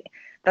healthy.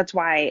 That's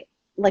why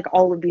like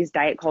all of these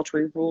diet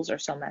culture rules are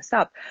so messed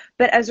up.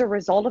 But as a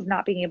result of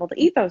not being able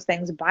to eat those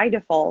things by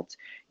default,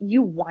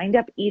 you wind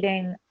up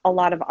eating a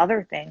lot of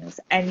other things,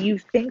 and you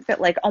think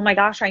that like, oh my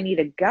gosh, I need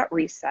a gut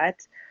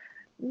reset.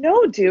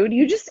 No, dude,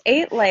 you just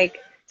ate like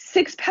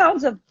 6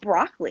 pounds of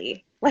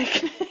broccoli.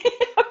 Like,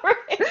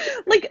 Right.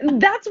 like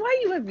that's why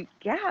you have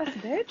gas,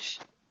 bitch.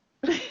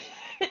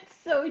 It's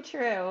so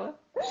true.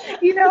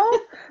 You know,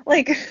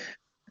 like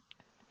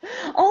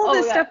all of Oh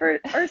this my stuff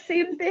are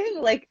same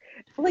thing. Like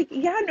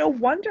yeah, no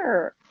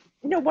wonder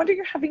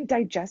you're having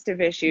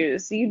digestive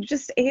issues. You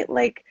just ate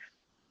like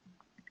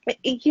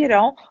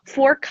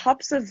 4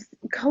 cups of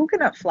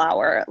coconut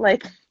flour,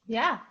 like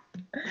yeah.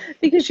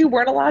 because you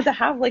weren't allowed to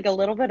have like a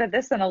little bit of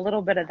this and a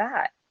little bit of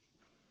that.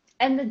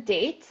 And the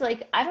dates,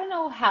 like, I don't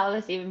know how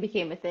this even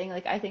became a thing.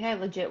 Like, I think I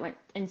legit went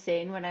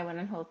insane when I went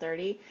on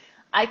Whole30.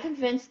 I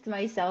convinced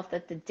myself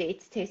that the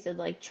dates tasted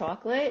like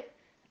chocolate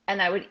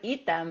and I would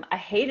eat them. I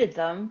hated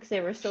them because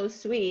they were so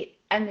sweet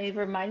and they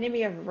reminded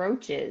me of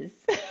roaches.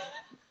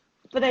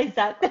 But I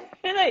sat there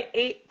and I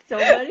ate so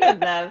many of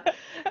them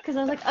because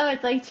I was like, oh,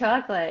 it's like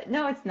chocolate.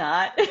 No, it's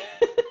not.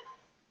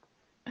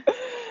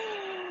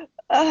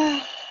 uh,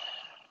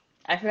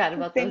 I forgot the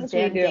about those things we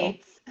damn do.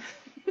 dates.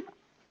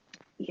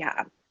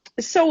 Yeah.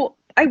 So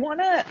I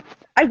wanna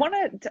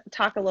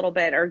talk a little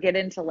bit or get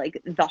into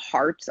like the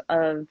heart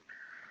of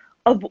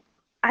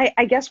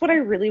I guess what I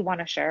really want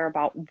to share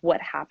about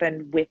what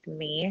happened with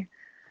me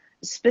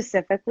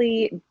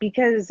specifically,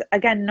 because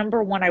again,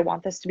 number one, I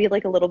want this to be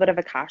like a little bit of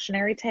a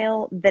cautionary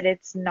tale, that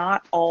it's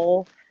not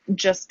all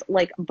just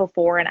like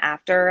before and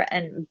after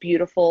and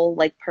beautiful,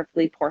 like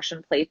perfectly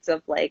portioned plates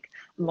of like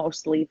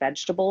mostly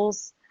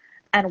vegetables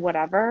and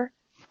whatever.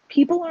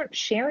 People aren't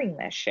sharing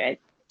this shit.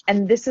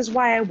 And this is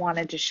why I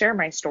wanted to share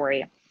my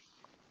story,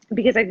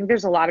 because I think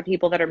there's a lot of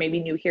people that are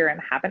maybe new here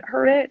and haven't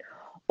heard it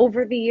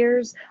over the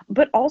years,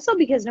 but also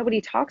because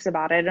nobody talks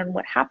about it. And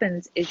what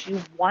happens is you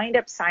wind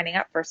up signing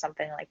up for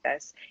something like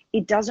this.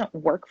 It doesn't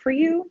work for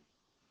you,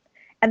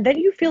 and then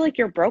you feel like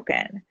you're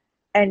broken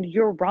and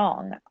you're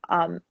wrong.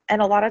 And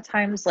a lot of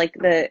times, like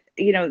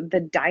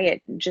the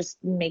diet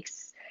just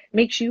makes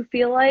you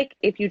feel like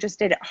if you just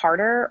did it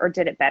harder or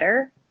did it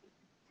better,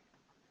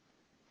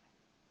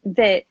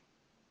 that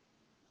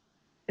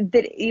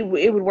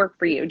it would work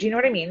for you. Do you know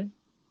what I mean?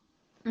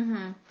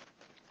 Hmm.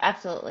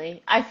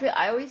 Absolutely.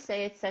 I always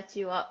say it sets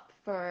you up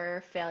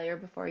for failure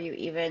before you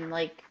even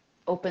like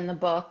open the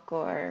book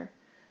or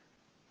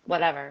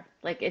whatever.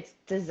 Like it's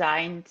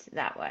designed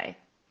that way.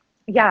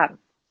 Yeah.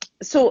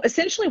 So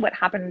essentially what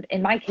happened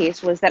in my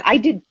case was that I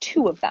did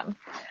two of them.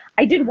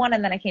 I did one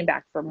and then I came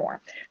back for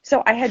more.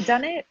 So I had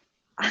done it,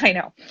 I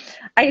know.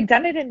 I had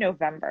done it in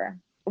November,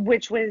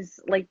 which was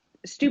like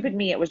stupid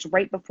me. It was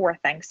right before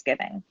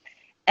Thanksgiving.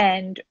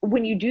 And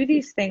when you do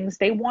these things,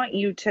 they want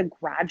you to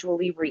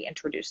gradually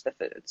reintroduce the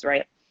foods,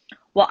 right?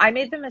 Well, I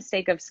made the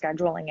mistake of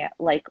scheduling it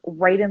like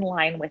right in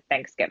line with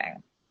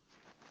Thanksgiving.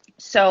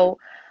 So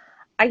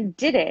I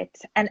did it,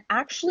 and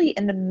actually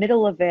in the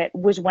middle of it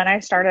was when I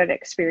started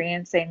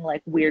experiencing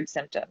like weird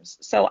symptoms.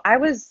 So I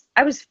was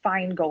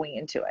fine going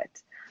into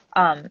it.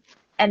 Um,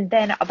 and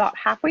then about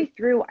halfway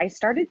through, I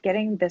started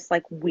getting this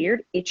like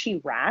weird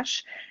itchy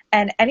rash.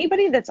 And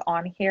anybody that's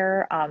on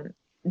here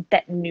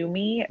that knew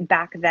me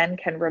back then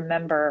can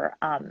remember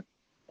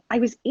I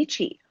was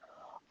itchy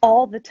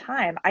all the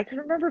time. I can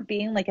remember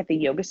being like at the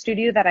yoga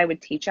studio that I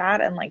would teach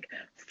at and like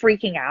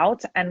freaking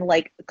out and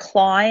like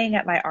clawing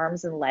at my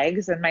arms and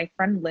legs. And my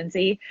friend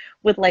Lindsay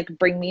would like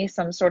bring me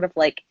some sort of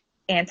like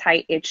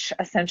anti-itch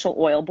essential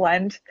oil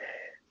blend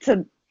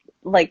to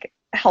like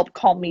help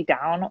calm me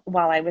down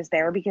while I was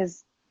there,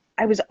 because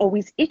I was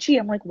always itchy.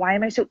 I'm like, why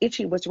am I so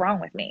itchy? What's wrong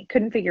with me?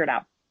 Couldn't figure it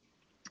out.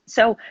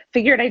 So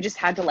figured I just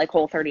had to like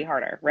Whole30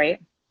 harder,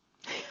 right?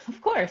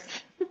 Of course.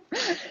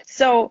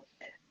 So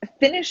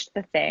finished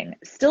the thing,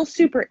 still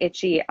super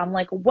itchy. I'm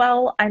like,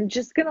 well, I'm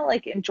just gonna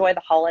like enjoy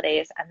the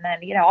holidays and then,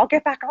 I'll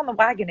get back on the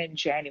wagon in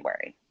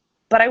January.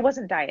 But I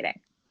wasn't dieting.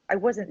 I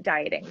wasn't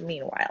dieting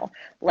meanwhile.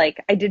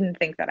 Like I didn't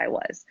think that I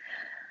was.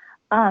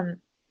 Um,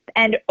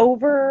 and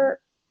over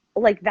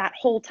like that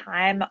whole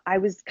time I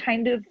was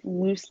kind of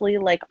loosely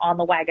like on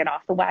the wagon,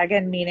 off the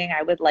wagon, meaning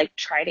I would like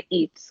try to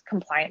eat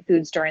compliant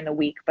foods during the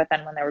week, but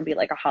then when there would be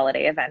like a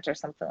holiday event or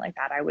something like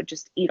that, I would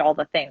just eat all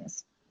the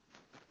things.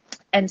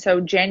 And so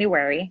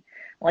January,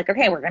 I'm like,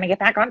 okay, we're gonna get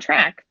back on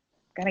track.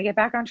 Gonna get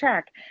back on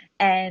track.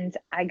 And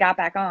I got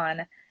back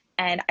on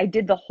and I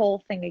did the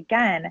whole thing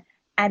again.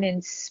 And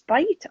in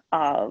spite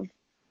of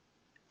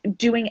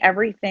doing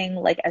everything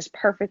like as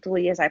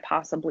perfectly as I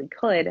possibly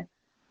could,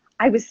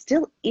 I was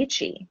still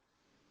itchy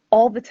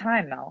all the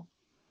time, Mel.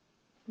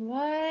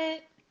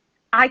 What?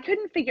 I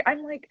couldn't figure.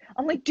 I'm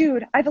like,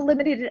 dude, I've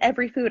eliminated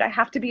every food. I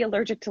have to be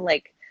allergic to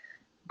like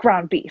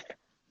ground beef,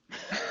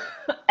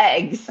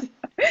 Eggs.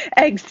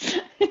 eggs,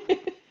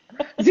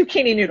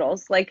 zucchini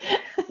noodles. Like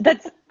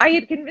that's. I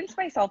had convinced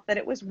myself that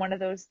it was one of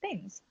those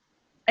things,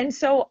 and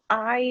so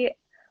I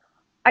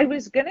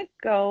was gonna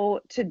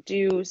go to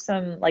do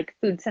some like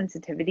food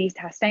sensitivity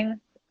testing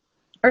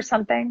or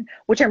something,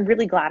 which I'm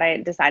really glad I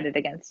decided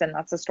against, and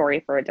that's a story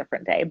for a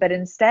different day. But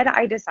instead,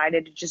 I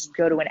decided to just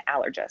go to an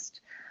allergist,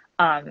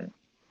 um,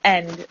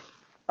 and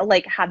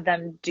like had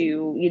them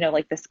do,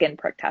 like the skin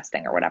prick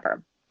testing or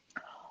whatever.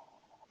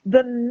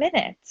 The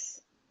minute,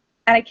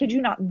 and I kid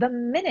you not, the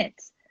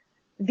minute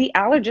the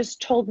allergist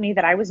told me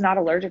that I was not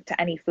allergic to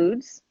any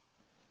foods,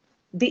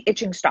 the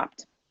itching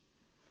stopped.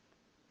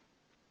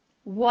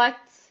 What?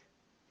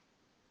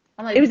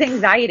 I'm It like, was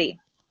anxiety.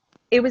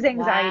 It was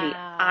anxiety.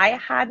 I wow.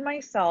 had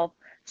myself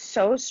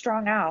so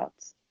strung out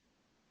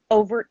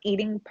over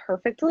eating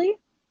perfectly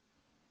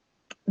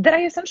that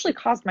I essentially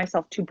caused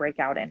myself to break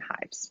out in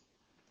hives.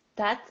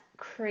 That's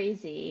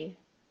crazy.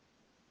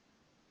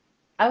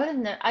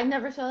 I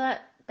never saw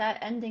that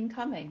ending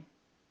coming.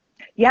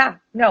 Yeah,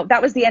 no,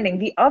 that was the ending.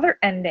 The other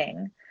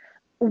ending,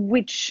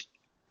 which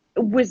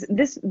was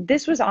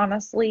this was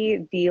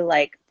honestly the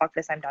like fuck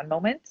this I'm done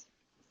moment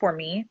for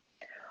me,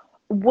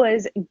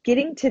 was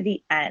getting to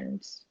the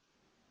end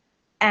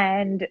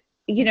and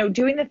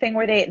doing the thing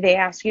where they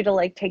ask you to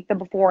like take the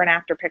before and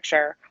after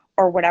picture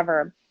or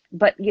whatever,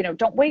 but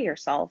don't weigh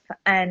yourself.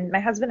 And my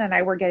husband and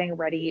I were getting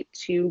ready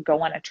to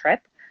go on a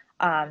trip.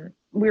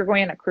 We were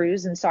going on a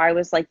cruise, and so I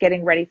was like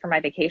getting ready for my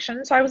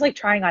vacation, so I was like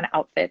trying on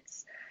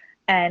outfits,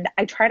 and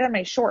I tried on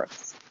my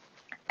shorts.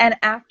 And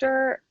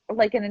after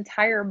like an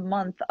entire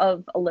month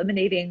of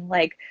eliminating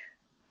like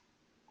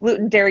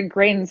gluten, dairy,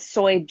 grains,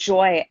 soy,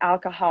 joy,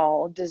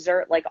 alcohol,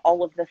 dessert, like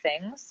all of the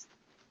things,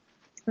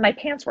 my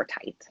pants were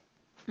tight.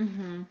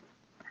 Mm-hmm.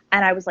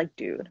 And I was like,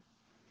 dude,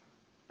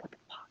 what the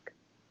fuck?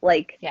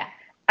 Like, Yeah.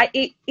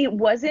 it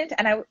wasn't,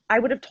 and I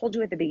would have told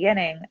you at the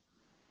beginning,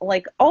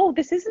 like, oh,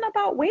 this isn't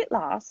about weight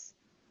loss.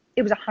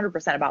 It was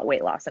 100% about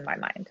weight loss in my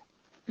mind.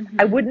 I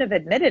Mm-hmm. wouldn't have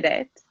admitted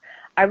it.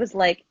 I was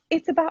like,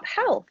 it's about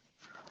health.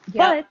 Yep.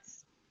 But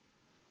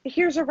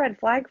here's a red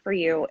flag for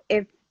you.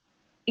 If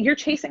you're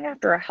chasing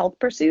after a health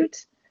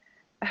pursuit,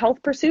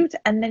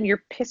 and then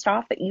you're pissed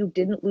off that you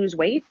didn't lose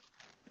weight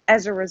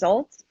as a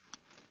result,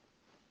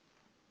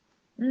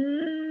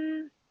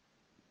 mm,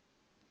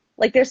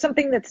 like there's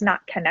something that's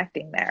not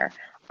connecting there.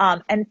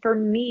 And for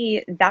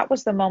me, that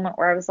was the moment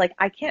where I was like,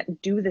 I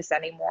can't do this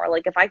anymore.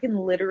 Like, if I can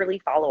literally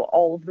follow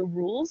all of the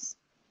rules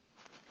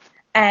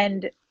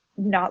and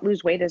not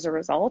lose weight as a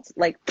result,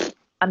 like,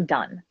 I'm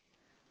done.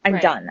 I'm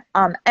Right. done.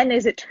 And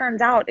as it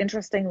turns out,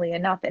 interestingly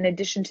enough, in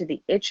addition to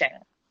the itching,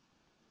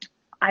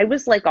 I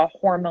was like a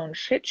hormone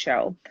shit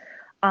show,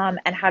 and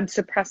had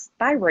suppressed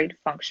thyroid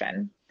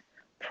function,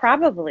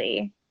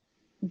 probably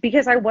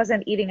because I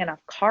wasn't eating enough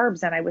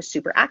carbs and I was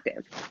super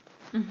active.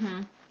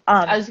 Mm-hmm.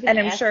 I was gonna And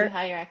I'm ask you sure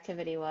how your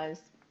activity was.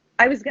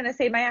 I was going to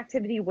say my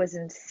activity was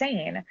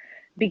insane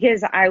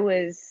because I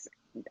was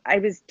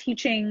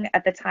teaching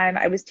at the time.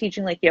 I was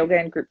teaching like yoga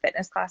and group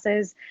fitness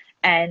classes,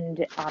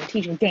 and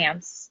teaching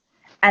dance,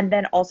 and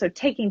then also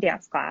taking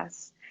dance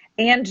class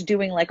and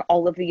doing like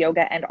all of the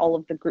yoga and all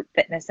of the group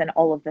fitness and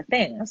all of the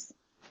things,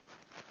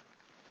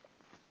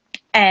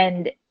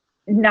 and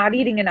not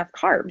eating enough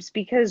carbs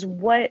because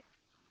what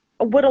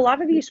a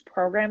lot of these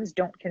programs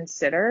don't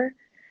consider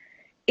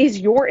is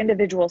your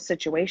individual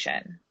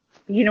situation.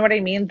 You know what I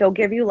mean? They'll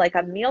give you like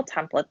a meal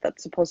template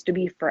that's supposed to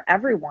be for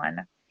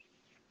everyone.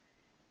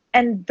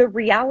 And the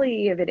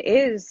reality of it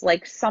is,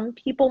 like, some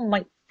people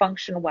might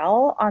function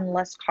well on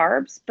less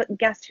carbs, but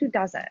guess who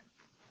doesn't?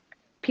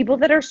 People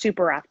that are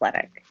super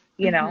athletic,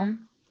 you know?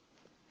 Mm-hmm.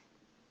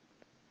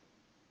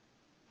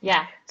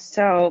 Yeah.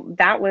 So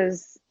that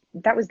was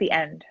the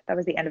end. That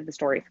was the end of the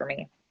story for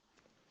me.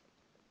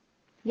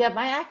 Yeah,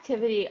 my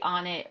activity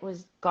on it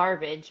was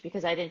garbage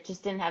because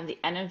just didn't have the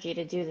energy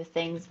to do the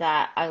things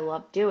that I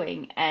love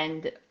doing.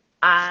 And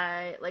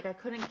I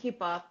couldn't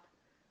keep up.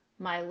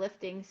 My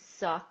lifting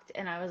sucked,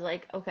 and I was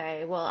like,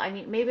 okay, well,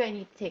 maybe I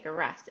need to take a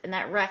rest. And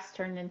that rest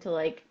turned into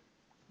like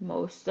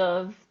most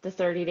of the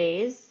 30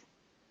 days.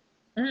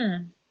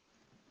 Mm.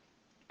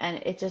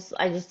 And I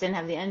just didn't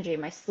have the energy.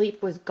 My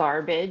sleep was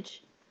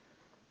garbage.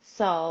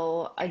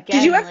 So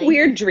Did you again, have like,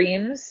 weird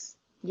dreams?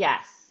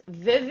 yes,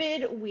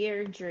 vivid,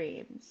 weird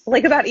dreams.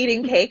 Like about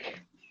eating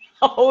cake?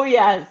 Oh,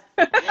 yes.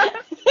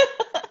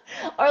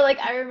 Or Or like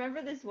I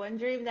remember this one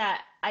dream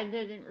that I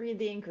didn't read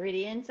the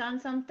ingredients on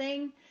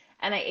something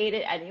and I ate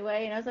it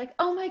anyway and I was like,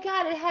 "Oh my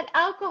God, it had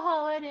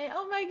alcohol in it.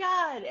 Oh my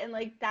God." And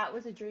like that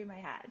was a dream I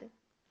had.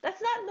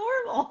 That's not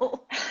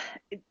normal.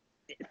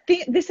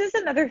 This is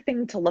another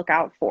thing to look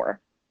out for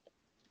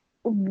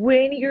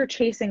when you're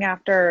chasing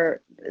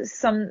after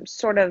some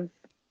sort of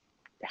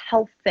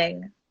health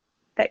thing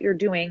that you're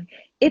doing.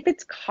 If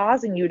it's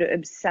causing you to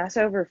obsess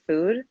over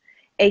food,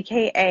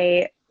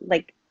 aka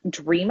like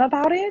dream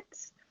about it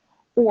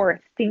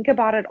or think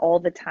about it all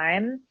the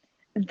time,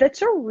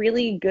 that's a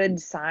really good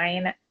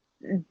sign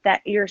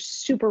that you're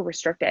super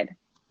restricted.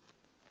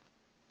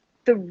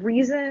 The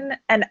reason,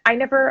 and I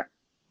never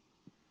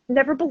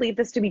believed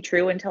this to be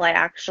true until I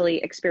actually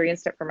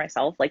experienced it for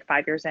myself, like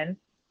 5 years in.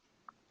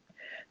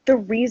 The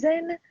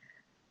reason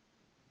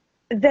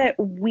that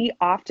we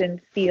often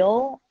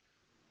feel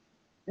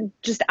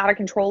just out of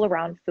control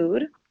around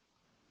food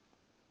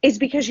is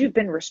because you've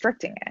been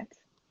restricting it.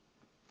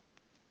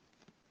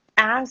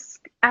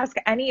 Ask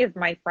any of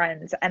my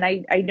friends, and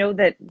I know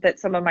that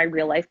some of my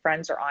real life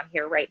friends are on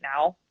here right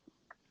now,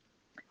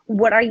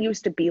 what I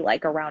used to be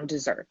like around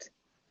dessert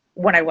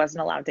when I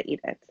wasn't allowed to eat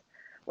it.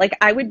 Like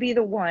I would be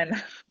the one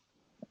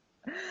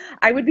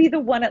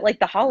at like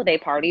the holiday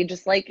party,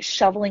 just like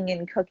shoveling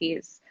in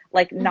cookies,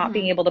 like not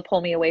being Hmm. able to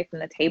pull me away from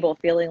the table,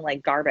 feeling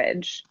like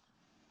garbage.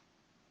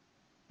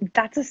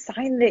 That's a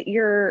sign that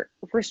you're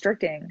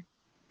restricting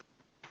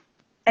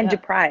and Yep.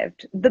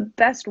 deprived. The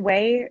best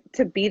way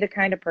to be the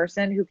kind of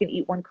person who can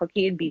eat one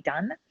cookie and be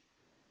done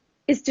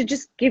is to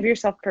just give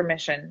yourself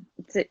permission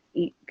to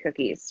eat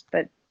cookies.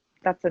 But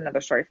that's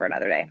another story for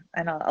another day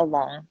and a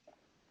long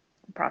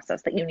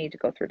process that you need to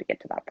go through to get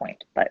to that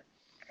point. But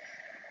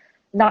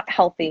not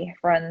healthy,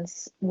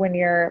 friends, when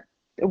you're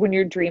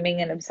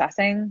dreaming and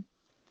obsessing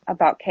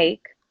about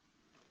cake.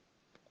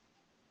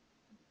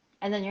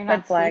 And then you're Red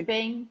not flag.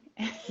 sleeping.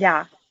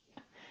 Yeah,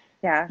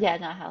 yeah, Yeah,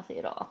 not healthy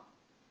at all.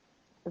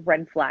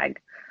 red flag.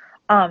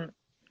 Um,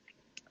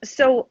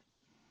 so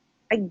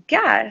I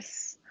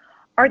guess,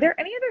 are there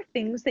any other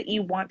things that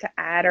you want to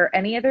add or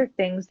any other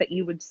things that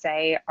you would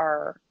say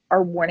are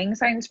warning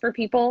signs for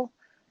people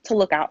to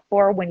look out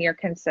for when you're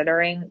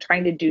considering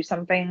trying to do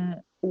something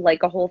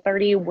like a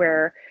Whole30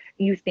 where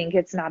you think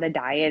it's not a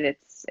diet,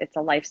 it's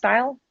a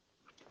lifestyle?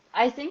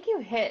 I think you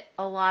hit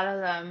a lot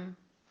of them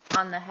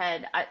on the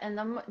head. And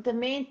the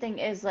main thing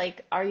is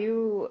like, are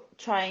you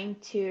trying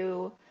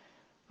to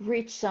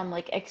reach some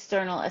like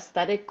external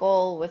aesthetic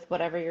goal with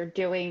whatever you're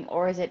doing,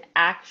 or is it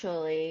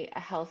actually a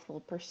healthful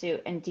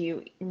pursuit? And do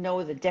you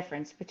know the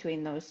difference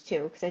between those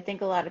two? Because I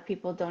think a lot of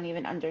people don't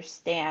even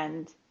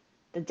understand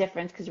the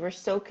difference because we're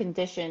so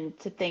conditioned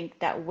to think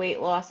that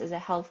weight loss is a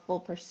healthful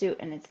pursuit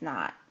and it's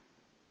not.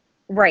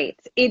 Right.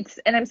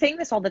 And I'm saying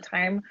this all the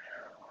time.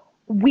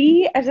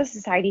 We as a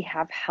society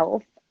have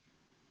health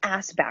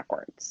ass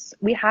backwards.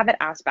 We have it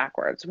ass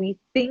backwards. We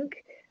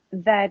think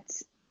that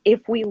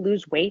if we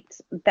lose weight,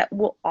 that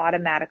will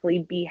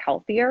automatically be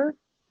healthier.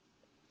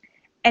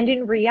 And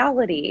in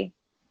reality,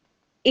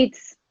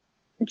 it's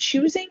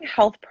choosing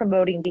health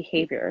promoting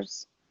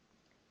behaviors.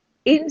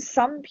 In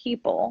some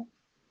people,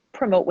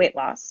 promote weight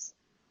loss.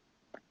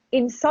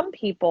 In some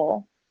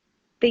people,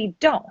 they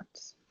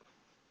don't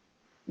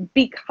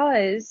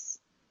because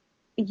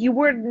you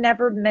were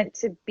never meant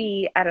to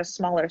be at a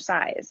smaller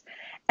size.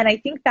 And I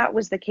think that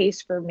was the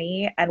case for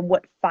me. And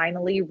what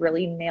finally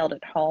really nailed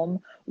it home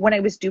when I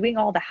was doing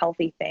all the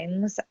healthy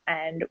things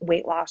and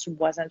weight loss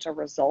wasn't a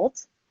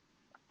result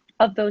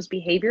of those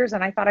behaviors.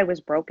 And I thought I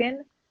was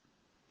broken.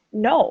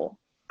 No,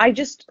 I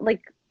just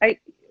like,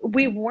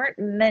 we weren't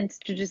meant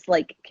to just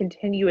like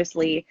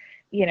continuously,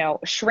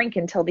 shrink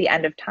until the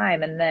end of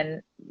time and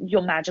then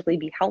you'll magically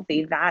be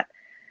healthy. That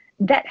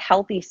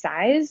healthy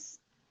size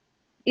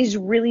is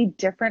really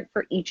different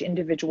for each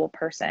individual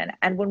person.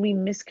 And when we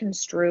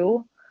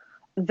misconstrue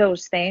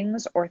those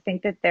things or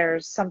think that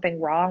there's something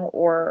wrong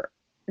or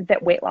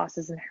that weight loss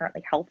is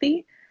inherently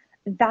healthy,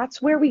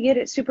 that's where we get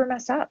it super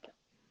messed up.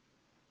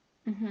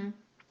 Hmm.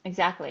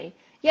 Exactly.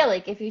 Yeah,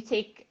 like if you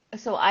take,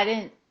 so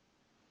I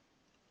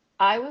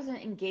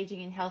wasn't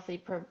engaging in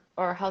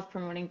or health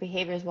promoting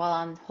behaviors while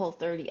on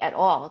Whole30 at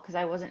all because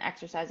I wasn't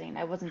exercising and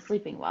I wasn't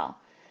sleeping well.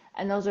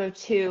 And those are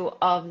two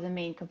of the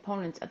main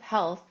components of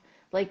health.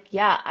 Like,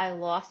 yeah, I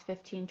lost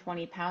 15,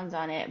 20 pounds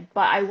on it,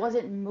 but I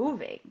wasn't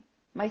moving.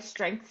 My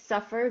strength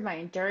suffered, my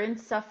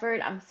endurance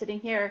suffered. I'm sitting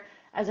here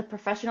as a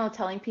professional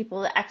telling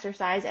people to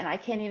exercise and I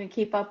can't even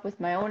keep up with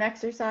my own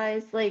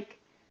exercise. Like,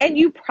 And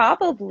you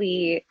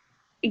probably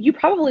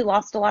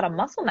lost a lot of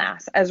muscle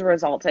mass as a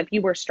result if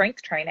you were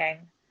strength training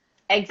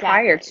prior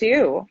exactly.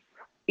 to.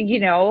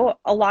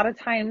 A lot of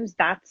times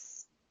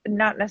that's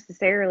not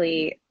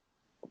necessarily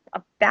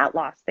a fat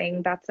loss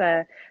thing. That's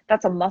a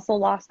muscle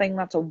loss thing.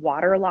 That's a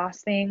water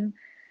loss thing.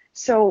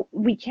 So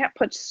we can't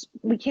put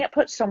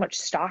so much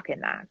stock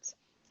in that.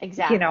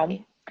 You know,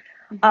 Exactly.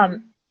 um, Hmm.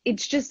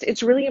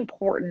 it's really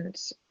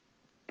important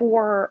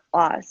for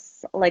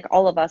us, like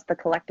all of us, the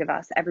collective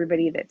us,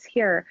 everybody that's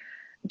here,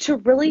 to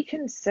really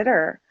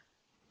consider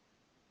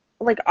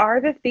like, are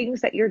the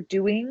things that you're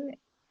doing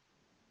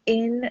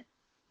in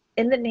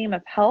the name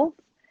of health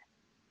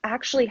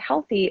actually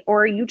healthy,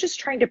 or are you just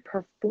trying to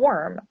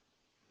perform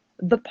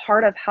the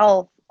part of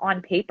health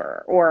on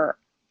paper or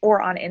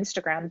on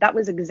Instagram? That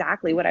was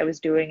exactly what I was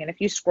doing. And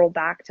if you scroll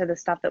back to the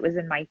stuff that was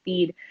in my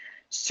feed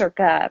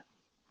circa,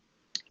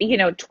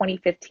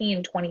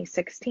 2015,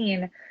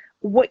 2016,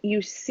 what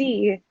you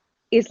see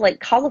is like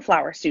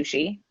cauliflower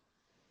sushi.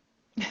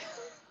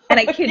 And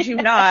I kid you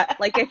not,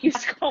 like if you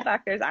scroll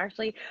back, there's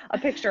actually a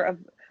picture of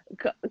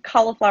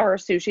cauliflower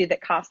sushi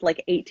that cost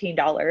like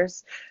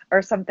 $18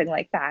 or something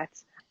like that.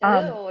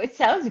 Um, Ew, it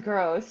sounds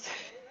gross.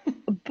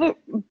 but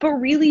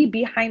really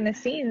behind the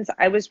scenes,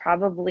 I was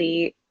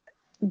probably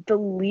the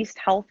least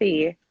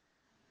healthy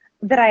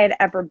that I had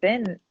ever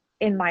been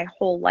in my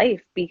whole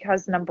life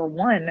because number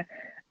one,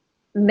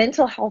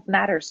 mental health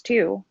matters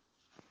too,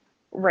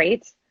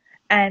 right?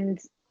 And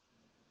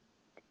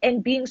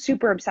being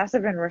super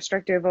obsessive and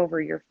restrictive over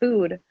your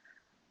food,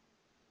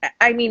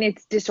 I mean,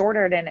 it's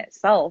disordered in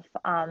itself,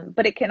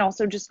 but it can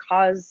also just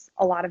cause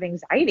a lot of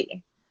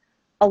anxiety,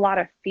 a lot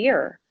of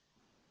fear.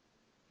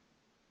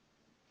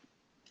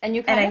 And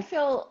you And kind of I,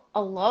 feel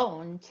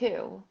alone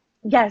too.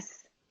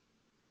 yes,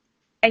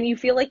 and you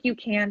feel like you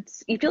can't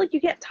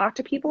talk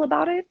to people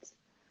about it,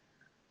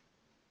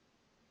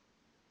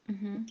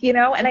 Hmm. and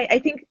And I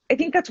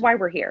think that's why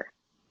we're here.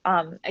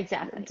 Um,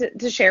 exactly.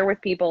 to share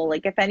with people,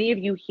 like if any of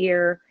you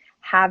here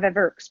have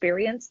ever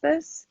experienced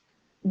this,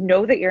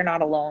 know that you're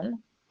not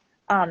alone.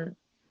 Um,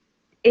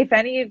 if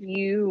any of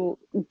you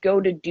go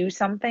to do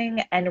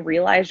something and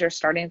realize you're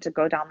starting to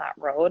go down that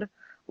road,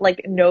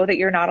 like know that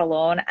you're not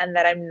alone and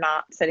that I'm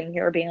not sitting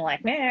here being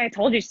like, man, I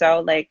told you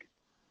so. Like,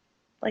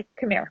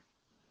 come here.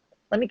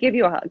 Let me give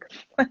you a hug.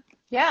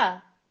 Yeah.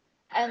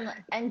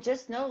 And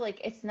just know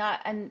like it's not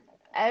and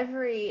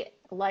every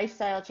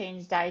lifestyle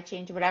change, diet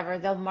change, whatever,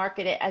 they'll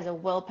market it as a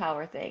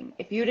willpower thing.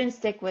 If you didn't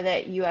stick with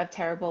it, you have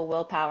terrible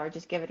willpower,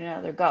 just give it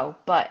another go.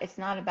 But it's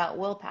not about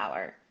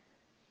willpower.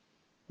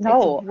 It's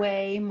No,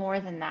 way more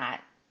than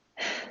that.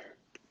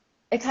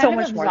 It so kind of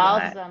much more than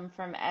absolves that. them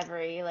from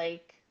every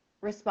like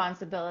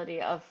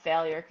responsibility of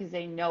failure because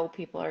they know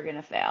people are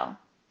gonna fail.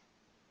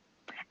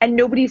 And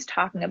nobody's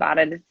talking about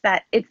it.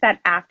 It's that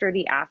after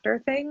the after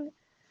thing.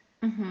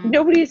 Hmm.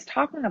 Nobody's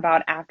talking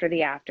about after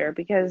the after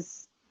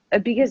because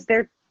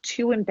they're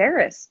too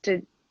embarrassed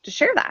to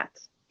share that.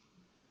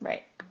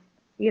 Right.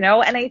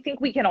 And I think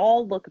we can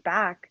all look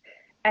back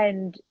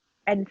and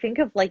think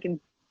of like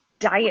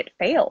diet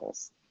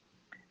fails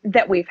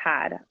that we've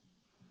had.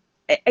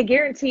 I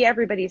guarantee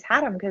everybody's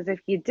had them because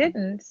if you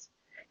didn't,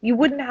 you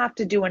wouldn't have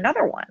to do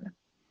another one.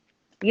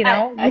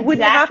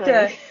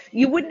 Exactly.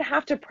 You wouldn't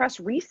have to press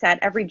reset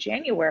every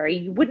January.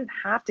 You wouldn't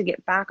have to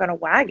get back on a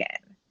wagon.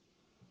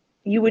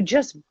 You would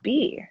just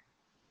be.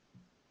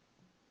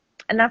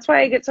 And that's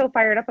why I get so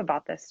fired up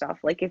about this stuff.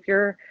 Like if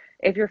you're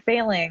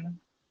failing,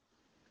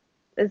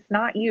 it's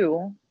not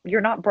you.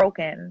 You're not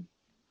broken.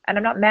 And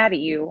I'm not mad at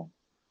you.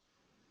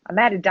 I'm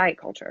mad at diet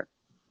culture.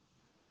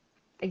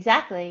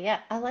 Exactly. Yeah,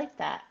 I like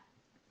that.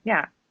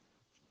 Yeah.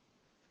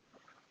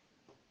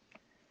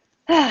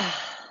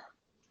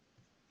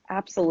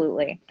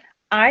 Absolutely.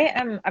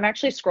 I'm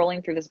actually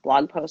scrolling through this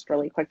blog post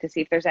really quick to see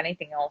if there's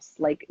anything else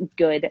like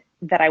good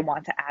that I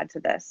want to add to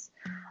this.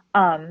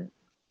 Um,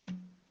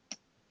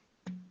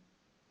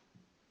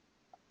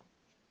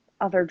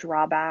 Other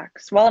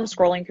drawbacks. While I'm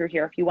scrolling through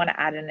here, if you want to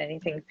add in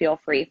anything, feel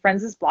free.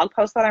 Friends, this blog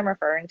post that I'm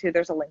referring to,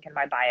 there's a link in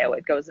my bio.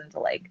 It goes into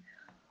like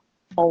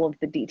all of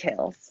the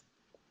details.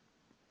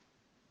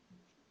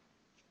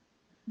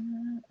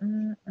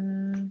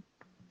 Mm-mm-mm.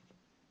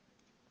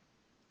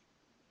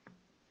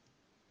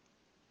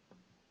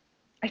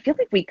 I feel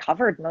like we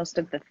covered most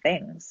of the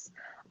things.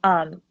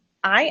 Um,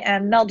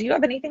 Mel, do you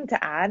have anything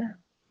to add?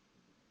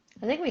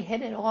 I think we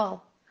hit it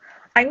all.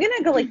 I'm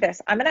gonna go like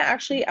this. I'm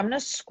gonna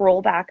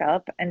scroll back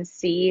up and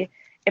see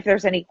if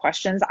there's any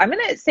questions. I'm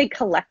gonna say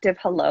collective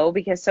hello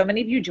because so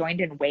many of you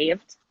joined and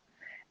waved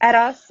at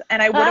us,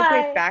 and I would have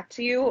waved Hi. back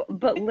to you,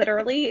 but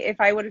literally,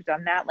 if I would have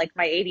done that, like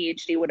my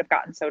ADHD would have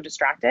gotten so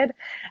distracted,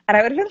 and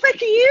I would have been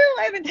like, "You,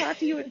 I haven't talked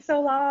to you in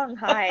so long.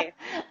 Hi."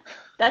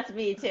 That's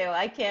me too.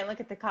 I can't look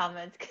at the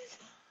comments because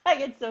I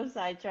get so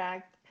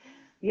sidetracked.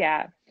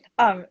 Yeah.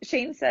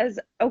 Shane says,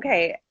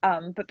 okay,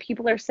 but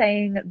people are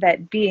saying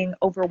that being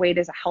overweight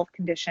is a health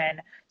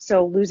condition,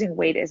 so losing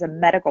weight is a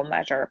medical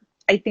measure.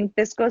 I think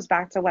this goes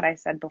back to what I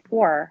said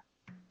before.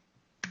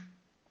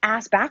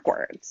 Ask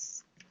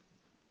backwards.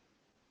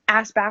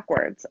 Ask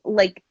backwards.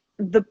 Like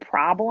the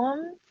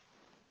problem,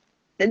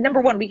 number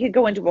one, we could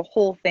go into a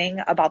whole thing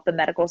about the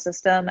medical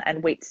system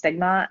and weight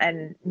stigma,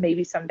 and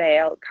maybe someday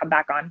I'll come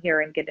back on here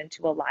and get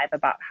into a live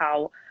about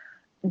how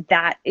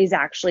that is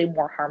actually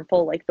more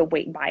harmful, like the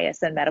weight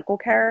bias in medical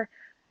care,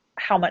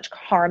 how much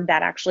harm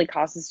that actually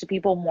causes to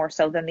people more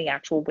so than the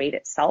actual weight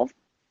itself.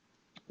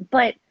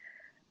 But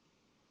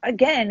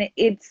again,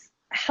 it's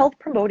health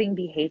promoting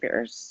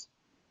behaviors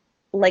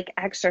like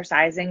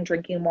exercising,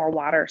 drinking more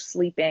water,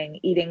 sleeping,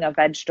 eating a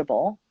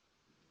vegetable.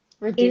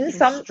 In Reducing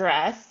some,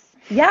 stress.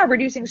 yeah,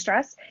 reducing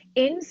stress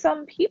in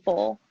some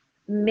people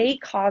may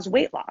cause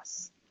weight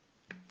loss.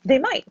 They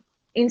might.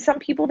 In some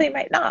people, they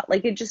might not.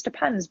 Like, it just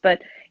depends.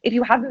 But if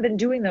you haven't been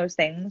doing those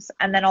things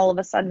and then all of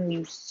a sudden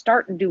you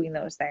start doing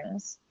those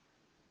things,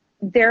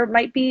 there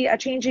might be a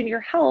change in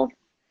your health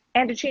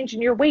and a change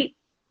in your weight,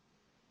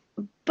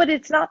 but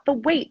it's not the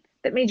weight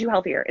that made you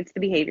healthier. It's the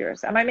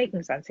behaviors. Am I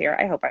making sense here?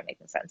 I hope I'm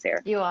making sense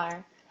here. You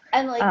are.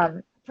 And like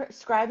Um,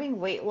 prescribing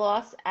weight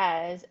loss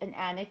as an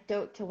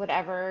anecdote to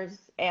whatever's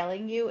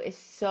ailing you is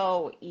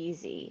so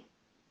easy.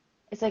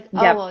 It's like,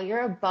 oh yep. well,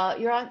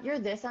 you're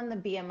this on the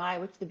BMI,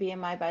 which the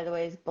BMI by the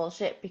way is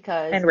bullshit And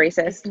because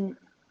racist.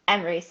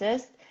 and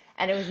racist,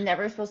 and it was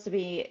never supposed to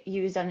be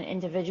used on an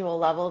individual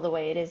level the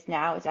way it is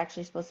now. It's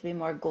actually supposed to be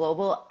more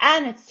global,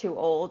 and it's too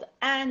old,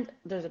 and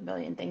there's a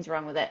million things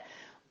wrong with it.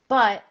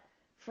 But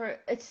for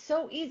it's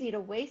so easy to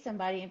weigh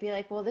somebody and be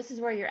like, well, this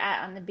is where you're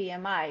at on the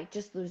BMI,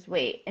 just lose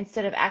weight,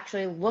 instead of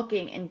actually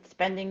looking and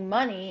spending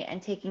money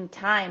and taking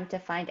time to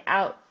find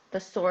out the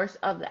source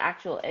of the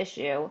actual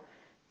issue.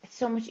 It's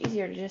so much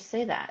easier to just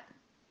say that.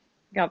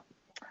 Yep.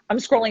 I'm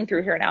scrolling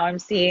through here now. I'm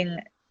seeing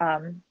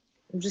um,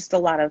 just a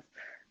lot of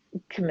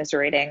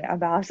commiserating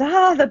about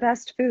the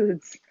best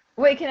foods.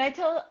 Wait, can I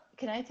tell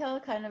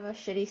kind of a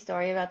shitty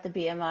story about the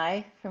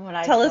BMI from what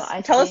I've Tell a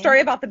seen? story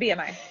about the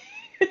BMI.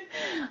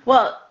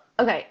 Well,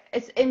 okay,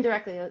 it's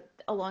indirectly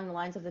along the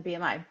lines of the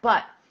BMI,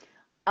 but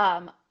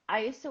um,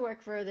 I used to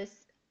work for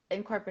this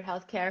in corporate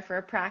healthcare for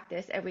a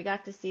practice, and we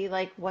got to see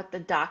like what the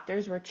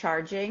doctors were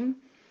charging,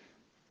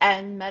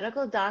 and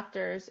medical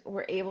doctors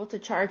were able to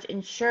charge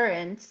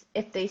insurance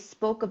if they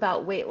spoke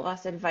about weight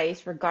loss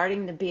advice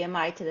regarding the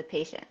BMI to the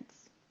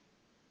patients.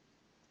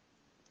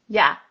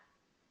 Yeah,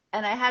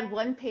 and I had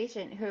one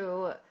patient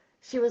who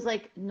she was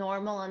like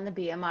normal on the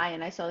BMI,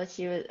 and I saw that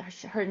she was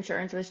her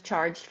insurance was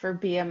charged for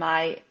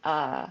BMI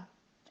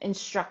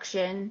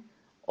instruction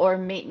or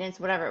maintenance,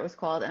 whatever it was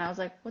called, and I was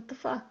like, what the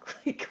fuck?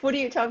 Like, what are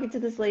you talking to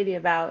this lady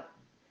about?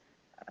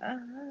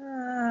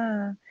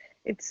 Ah,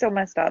 it's so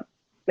messed up.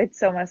 It's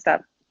so messed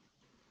up.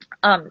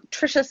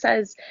 Trisha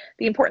says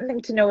the important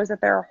thing to know is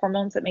that there are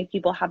hormones that make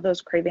people have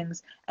those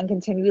cravings and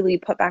continually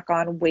put back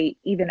on weight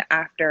even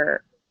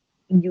after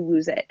you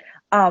lose it.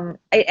 And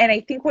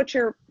I think what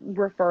you're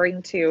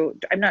referring to,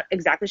 I'm not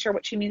exactly sure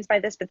what she means by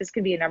this, but this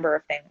could be a number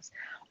of things.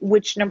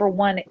 Which number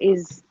one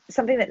is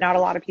something that not a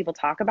lot of people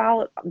talk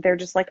about. They're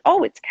just like,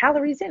 oh, it's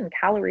calories in,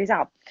 calories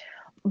out.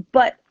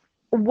 But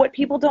what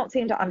people don't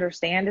seem to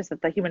understand is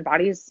that the human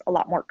body is a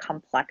lot more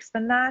complex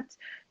than that.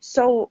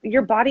 So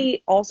your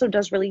body also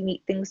does really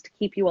neat things to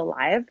keep you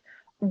alive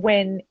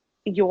when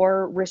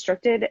you're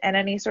restricted in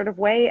any sort of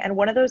way. And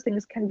one of those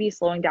things can be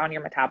slowing down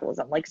your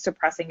metabolism, like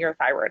suppressing your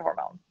thyroid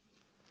hormone.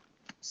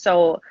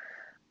 So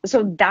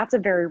that's a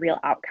very real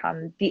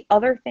outcome. The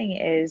other thing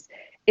is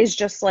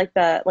just like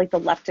the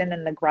leptin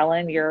and the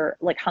ghrelin, your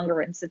like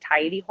hunger and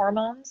satiety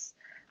hormones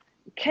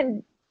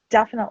can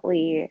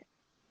definitely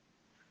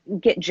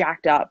get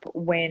jacked up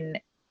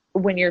when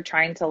you're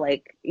trying to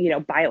like,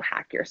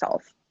 biohack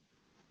yourself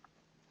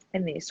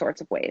in these sorts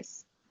of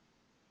ways.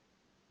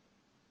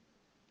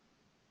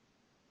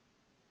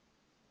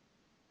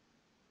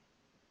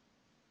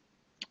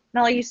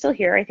 Mel, are you still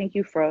here? I think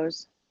you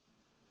froze.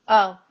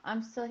 Oh,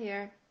 I'm still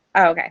here.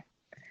 Oh, okay.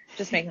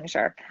 Just making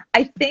sure.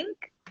 I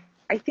think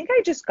I think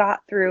I just got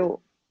through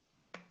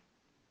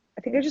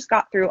I think I just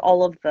got through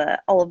all of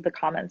the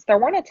comments. There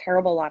weren't a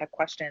terrible lot of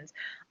questions.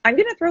 I'm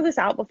gonna throw this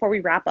out before we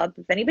wrap up.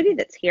 If anybody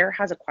that's here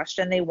has a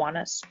question they want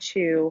us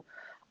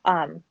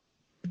um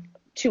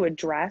to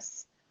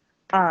address,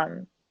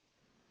 um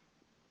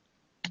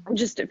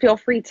just feel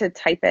free to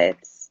type it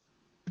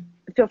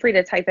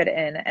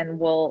in and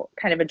we'll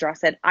kind of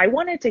address it. I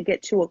wanted to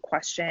get to a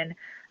question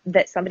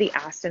that somebody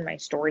asked in my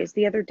stories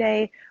the other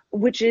day,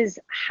 which is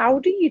how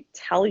do you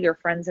tell your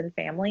friends and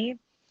family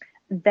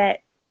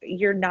that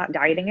you're not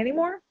dieting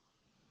anymore?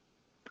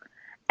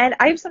 And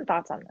I have some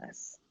thoughts on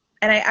this.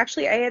 And I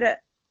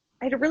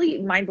had a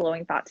really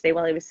mind-blowing thought today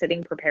while I was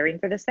sitting preparing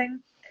for this thing,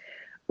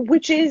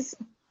 which is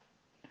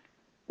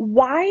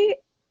why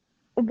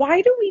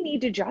why do we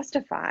need to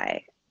justify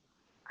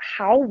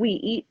how we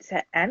eat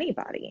to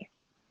anybody?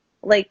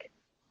 Like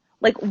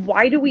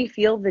why do we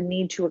feel the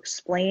need to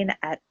explain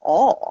at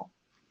all?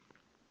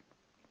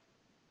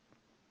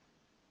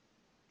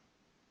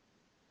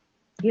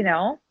 You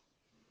know?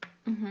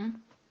 Hmm.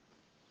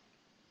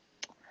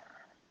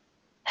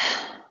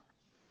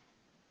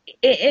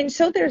 And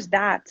so there's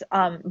that.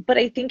 But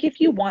I think if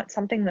you want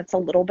something that's a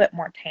little bit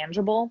more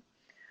tangible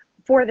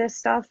for this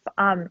stuff,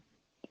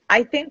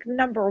 I think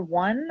number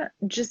one,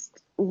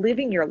 just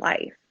living your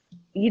life.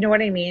 You know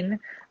what I mean?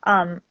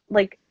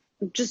 Like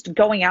just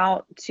going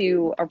out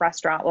to a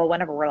restaurant, well,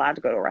 whenever we're allowed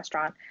to go to a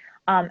restaurant,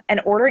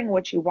 and ordering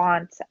what you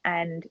want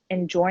and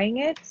enjoying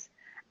it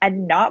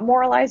and not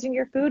moralizing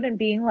your food and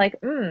being like,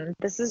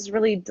 this is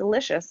really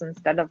delicious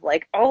instead of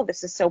like, oh,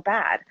 this is so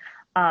bad.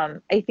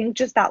 I think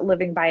just that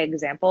living by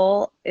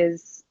example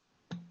is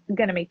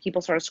going to make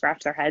people sort of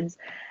scratch their heads.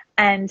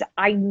 And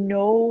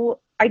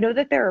I know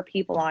that there are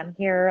people on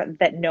here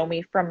that know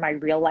me from my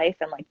real life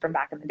and like from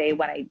back in the day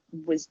when I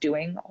was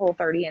doing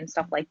Whole30 and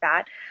stuff like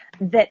that,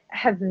 that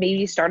have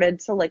maybe started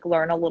to like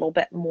learn a little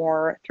bit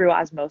more through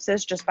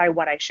osmosis just by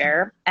what I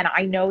share. And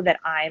I know that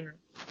I'm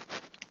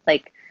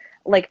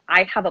like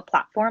I have a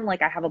platform,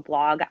 like I have a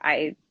blog,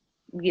 I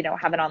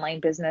have an online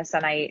business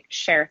and I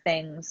share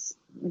things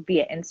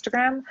via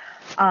Instagram.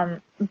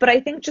 But I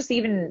think just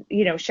even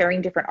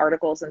sharing different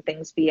articles and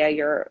things via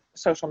your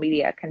social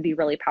media can be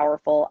really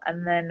powerful.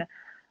 And then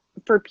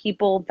for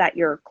people that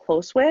you're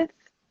close with,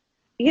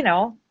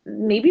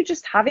 maybe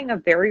just having a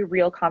very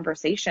real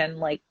conversation,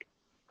 like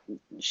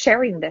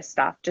sharing this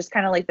stuff, just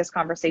kind of like this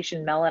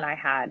conversation Mel and I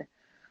had.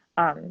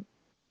 um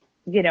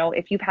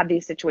if you've had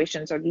these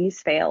situations or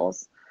these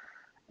fails,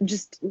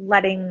 just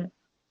letting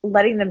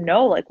them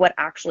know like what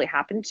actually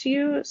happened to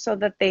you so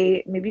that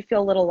they maybe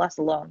feel a little less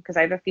alone, because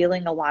I have a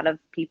feeling a lot of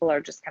people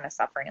are just kind of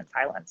suffering in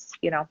silence.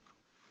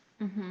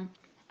 Hmm.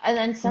 And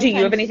then Do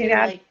you have sometimes anything too, to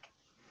add? like,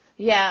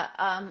 yeah,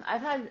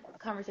 I've had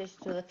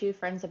conversations with a few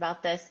friends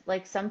about this.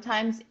 Like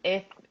sometimes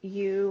if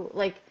you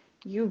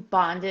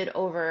bonded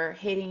over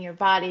hating your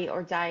body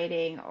or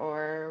dieting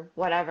or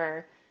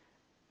whatever,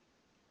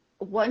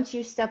 once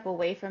you step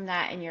away from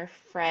that and your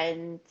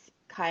friend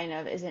kind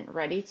of isn't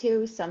ready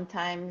to,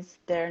 sometimes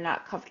they're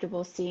not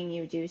comfortable seeing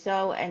you do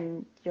so,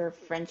 and your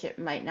friendship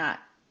might not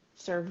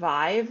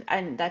survive.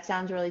 And that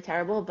sounds really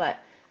terrible, but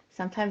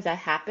sometimes that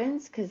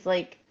happens because,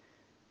 like,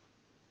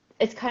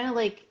 it's kind of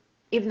like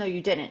even though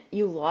you didn't,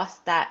 you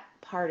lost that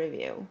part of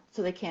you,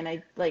 so they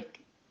can't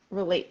like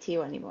relate to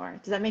you anymore.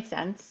 Does that make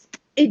sense?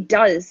 It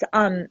does.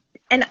 And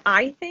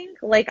I think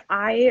like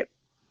I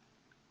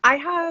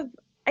have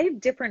I have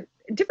different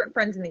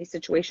friends in these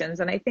situations,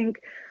 and I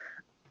think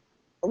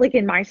like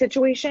in my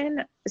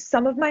situation,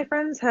 some of my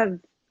friends have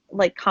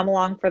like come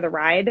along for the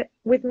ride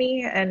with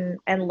me and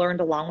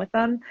learned along with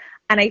them.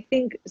 And I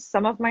think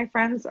some of my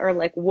friends are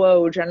like,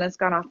 whoa, Jenna's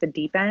gone off the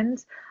deep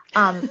end.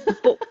 Um,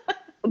 but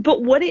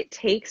but what it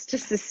takes to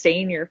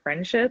sustain your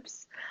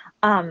friendships,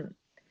 um,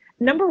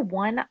 number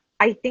one,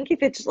 I think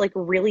if it's like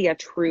really a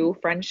true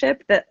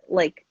friendship that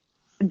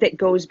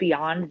goes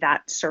beyond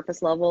that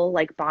surface level,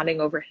 like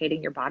bonding over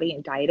hating your body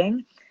and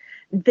dieting,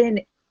 then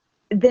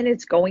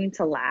it's going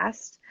to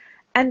last.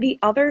 And the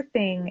other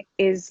thing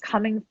is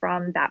coming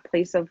from that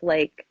place of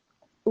like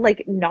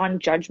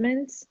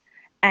non-judgment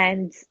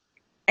and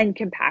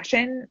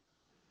compassion.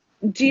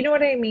 Do you know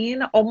what I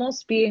mean?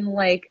 Almost being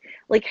like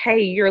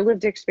hey, your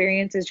lived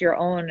experience is your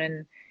own,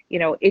 and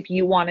if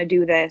you want to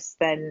do this,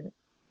 then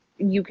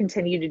you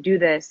continue to do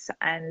this,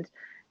 and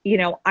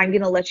I'm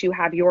going to let you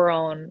have your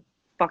own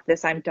fuck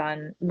this, I'm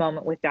done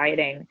moment with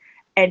dieting,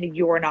 and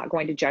you're not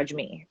going to judge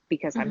me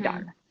because I'm Hmm.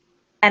 done.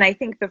 And I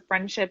think the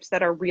friendships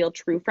that are real,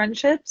 true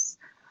friendships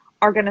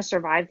are going to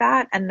survive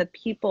that. And the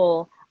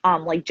people,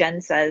 like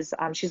Jen says,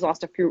 she's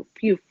lost a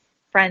few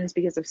friends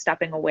because of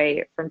stepping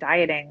away from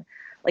dieting.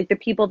 Like the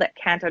people that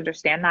can't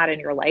understand that in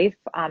your life,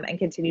 and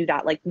continue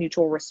that like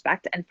mutual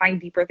respect and find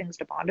deeper things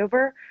to bond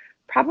over,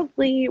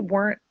 probably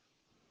weren't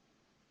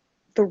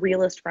the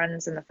realest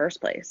friends in the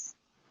first place.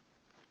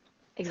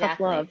 Tough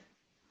love. Exactly.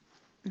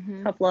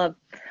 Hmm. Tough love.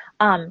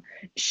 Um,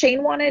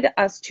 Shane wanted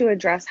us to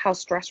address how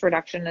stress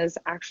reduction is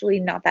actually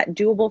not that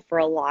doable for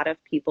a lot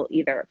of people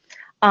either.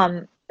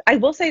 Um, I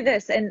will say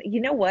this, and you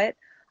know what?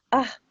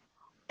 Uh,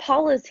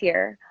 Paula's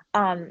here.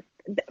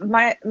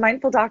 My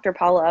mindful doctor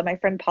Paula, my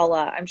friend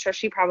Paula, I'm sure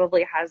she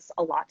probably has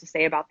a lot to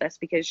say about this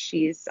because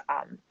she's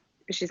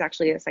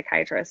actually a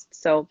psychiatrist.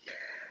 So,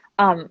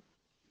 um,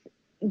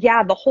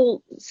 yeah, the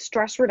whole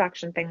stress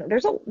reduction thing.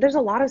 There's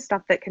a lot of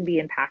stuff that can be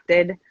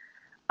impacted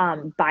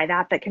by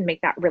that can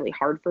make that really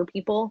hard for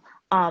people.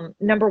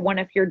 Number one,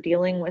 if you're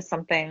dealing with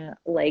something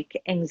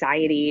like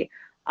anxiety,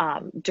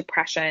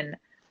 depression,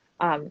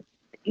 um,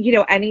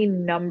 any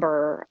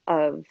number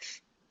of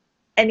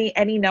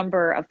any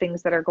number of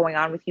things that are going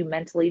on with you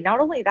mentally. Not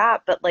only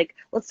that, but like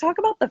let's talk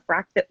about the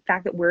fact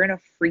that we're in a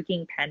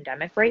freaking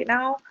pandemic right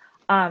now.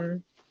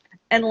 Um,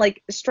 and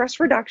like stress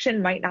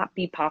reduction might not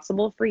be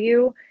possible for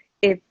you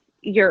if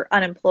you're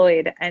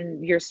unemployed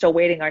and you're still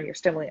waiting on your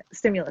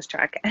stimulus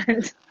check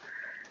and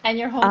And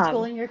you're um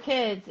homeschooling your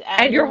kids and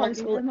and you're you're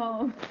working homeschooling. from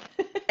home.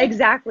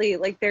 Exactly.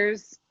 Like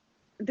there's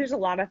a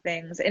lot of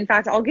things. In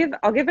fact, I'll give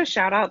a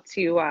shout out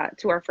to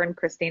our friend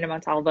Christina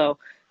Montalvo,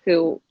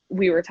 who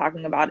we were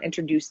talking about,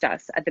 introduced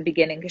us at the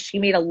beginning, because she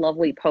made a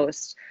lovely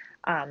post,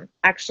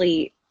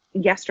 actually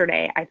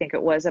yesterday, I think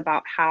it was,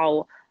 about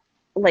how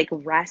like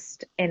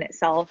rest in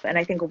itself, and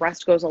I think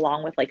rest goes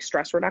along with like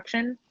stress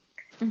reduction,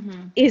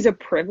 Hmm. is a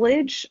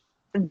privilege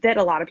that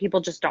a lot of people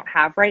just don't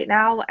have right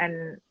now.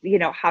 And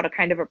how to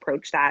kind of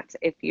approach that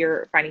if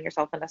you're finding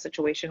yourself in a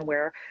situation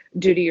where,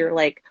 due to your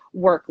like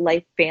work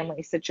life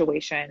family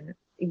situation,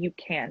 you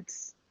can't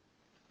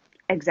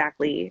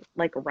exactly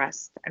like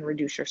rest and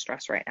reduce your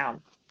stress right now.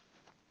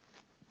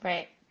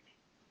 Right.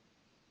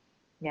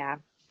 Yeah,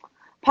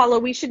 Paula,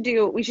 we should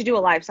do a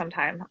live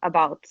sometime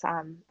about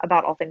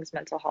all things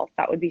mental health.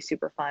 That would be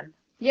super fun.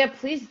 Yeah,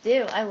 please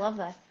do. I love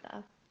that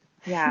stuff.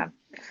 Yeah.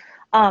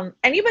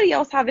 Anybody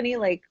else have any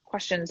like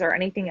questions or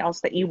anything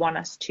else that you want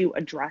us to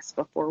address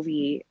before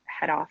we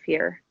head off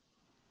here?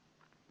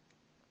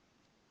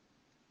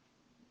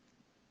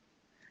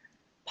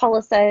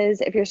 Paula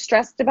says, if you're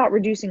stressed about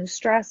reducing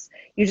stress,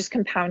 you just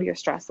compound your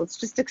stress. Let's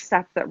just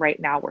accept that right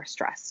now we're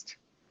stressed.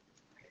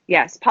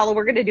 Yes, Paula,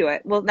 we're gonna do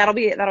it. Well, that'll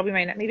be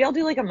my, maybe I'll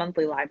do like a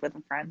monthly live with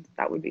a friend.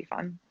 That would be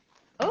fun.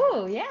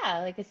 Oh, yeah,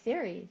 like a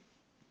series.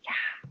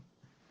 Yeah.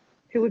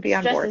 Who would be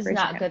on Stress board? is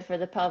not good for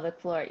the pelvic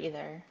floor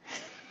either.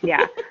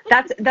 Yeah,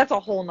 that's a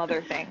whole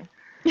nother thing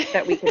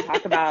that we could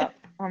talk about.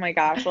 Oh my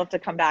gosh, we'll have to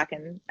come back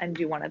and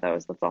do one of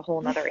those. That's a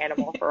whole nother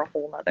animal for a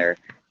whole nother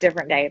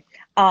different day.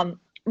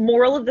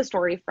 Moral of the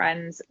story,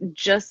 friends,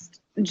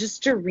 just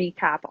to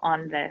recap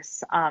on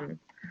this.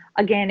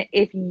 Again,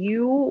 if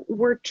you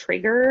were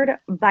triggered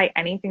by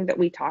anything that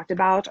we talked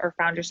about or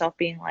found yourself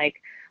being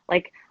like,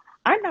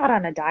 I'm not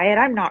on a diet,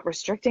 I'm not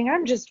restricting,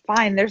 I'm just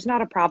fine, there's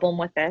not a problem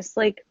with this.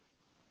 Like,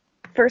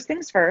 first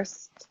things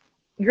first,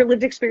 your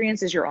lived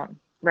experience is your own,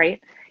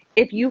 right?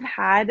 If you've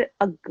had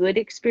a good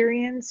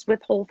experience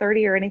with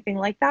Whole30 or anything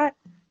like that,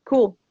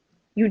 cool.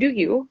 You do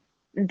you.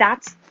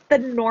 That's the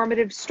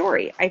normative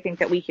story, I think,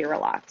 that we hear a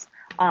lot.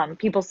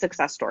 People's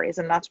success stories.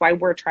 And that's why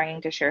we're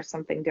trying to share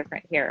something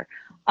different here.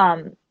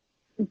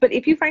 But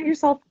if you find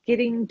yourself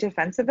getting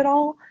defensive at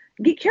all,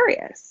 get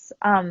curious.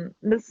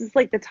 This is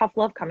like the tough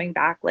love coming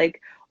back.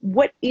 Like,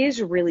 what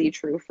is really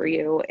true for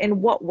you? In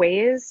what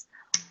ways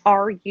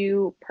are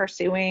you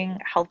pursuing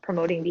health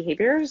promoting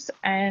behaviors?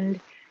 And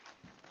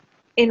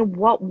in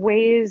what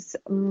ways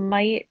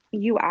might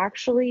you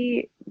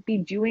actually be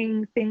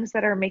doing things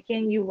that are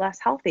making you less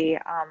healthy,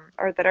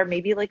 or that are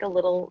maybe like a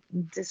little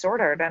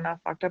disordered in a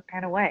fucked up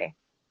kind of way,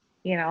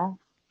 you know?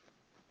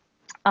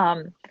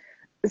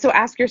 So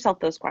ask yourself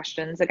those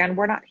questions. Again,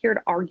 we're not here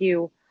to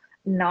argue,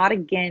 not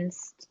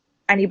against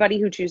anybody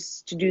who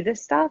chooses to do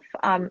this stuff,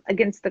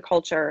 against the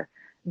culture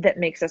that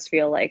makes us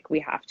feel like we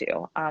have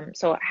to.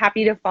 So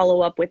happy to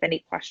follow up with any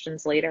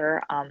questions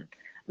later.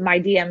 My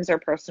DMs are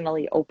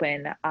personally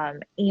open.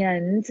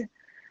 And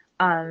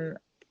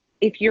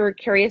if you're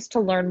curious to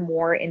learn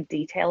more in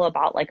detail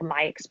about like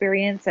my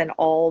experience and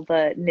all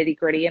the nitty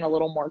gritty in a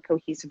little more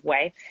cohesive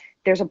way,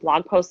 there's a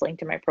blog post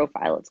linked in my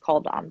profile. It's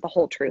called The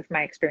Whole Truth,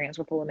 My Experience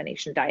with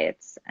Elimination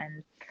Diets.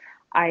 And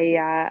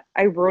I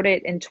wrote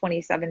it in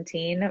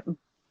 2017,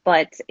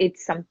 but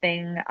it's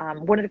something,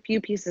 one of the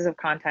few pieces of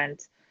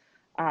content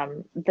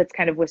that's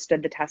kind of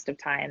withstood the test of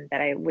time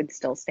that I would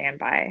still stand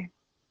by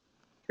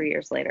 3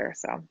 years later.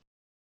 So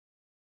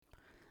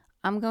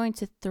I'm going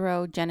to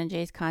throw Jenna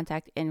J's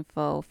contact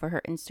info for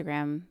her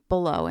Instagram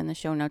below in the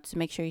show notes, so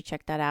make sure you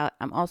check that out.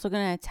 I'm also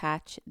going to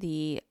attach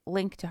the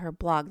link to her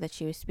blog that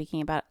she was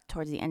speaking about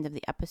towards the end of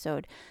the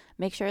episode.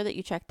 Make sure that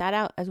you check that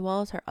out, as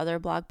well as her other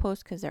blog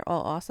posts, because they're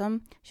all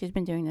awesome. She's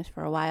been doing this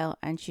for a while,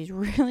 and she's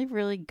really,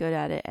 really good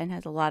at it and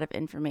has a lot of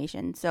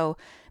information. So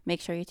make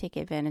sure you take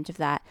advantage of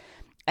that.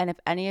 And if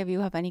any of you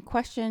have any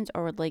questions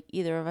or would like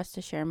either of us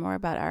to share more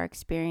about our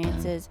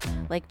experiences,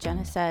 like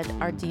Jenna said,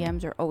 our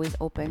DMs are always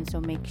open. So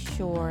make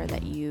sure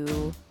that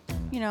you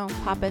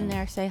pop in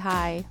there, say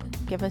hi,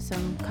 give us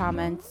some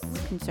comments,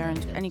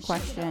 concerns, any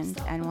questions,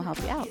 and we'll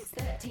help you out.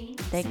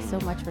 Thanks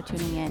so much for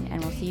tuning in,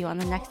 and we'll see you on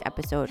the next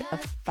episode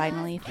of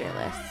Finally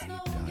Fearless.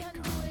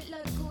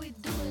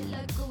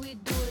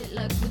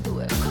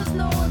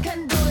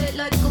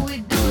 Like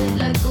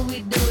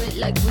we do it,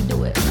 like we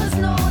do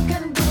it.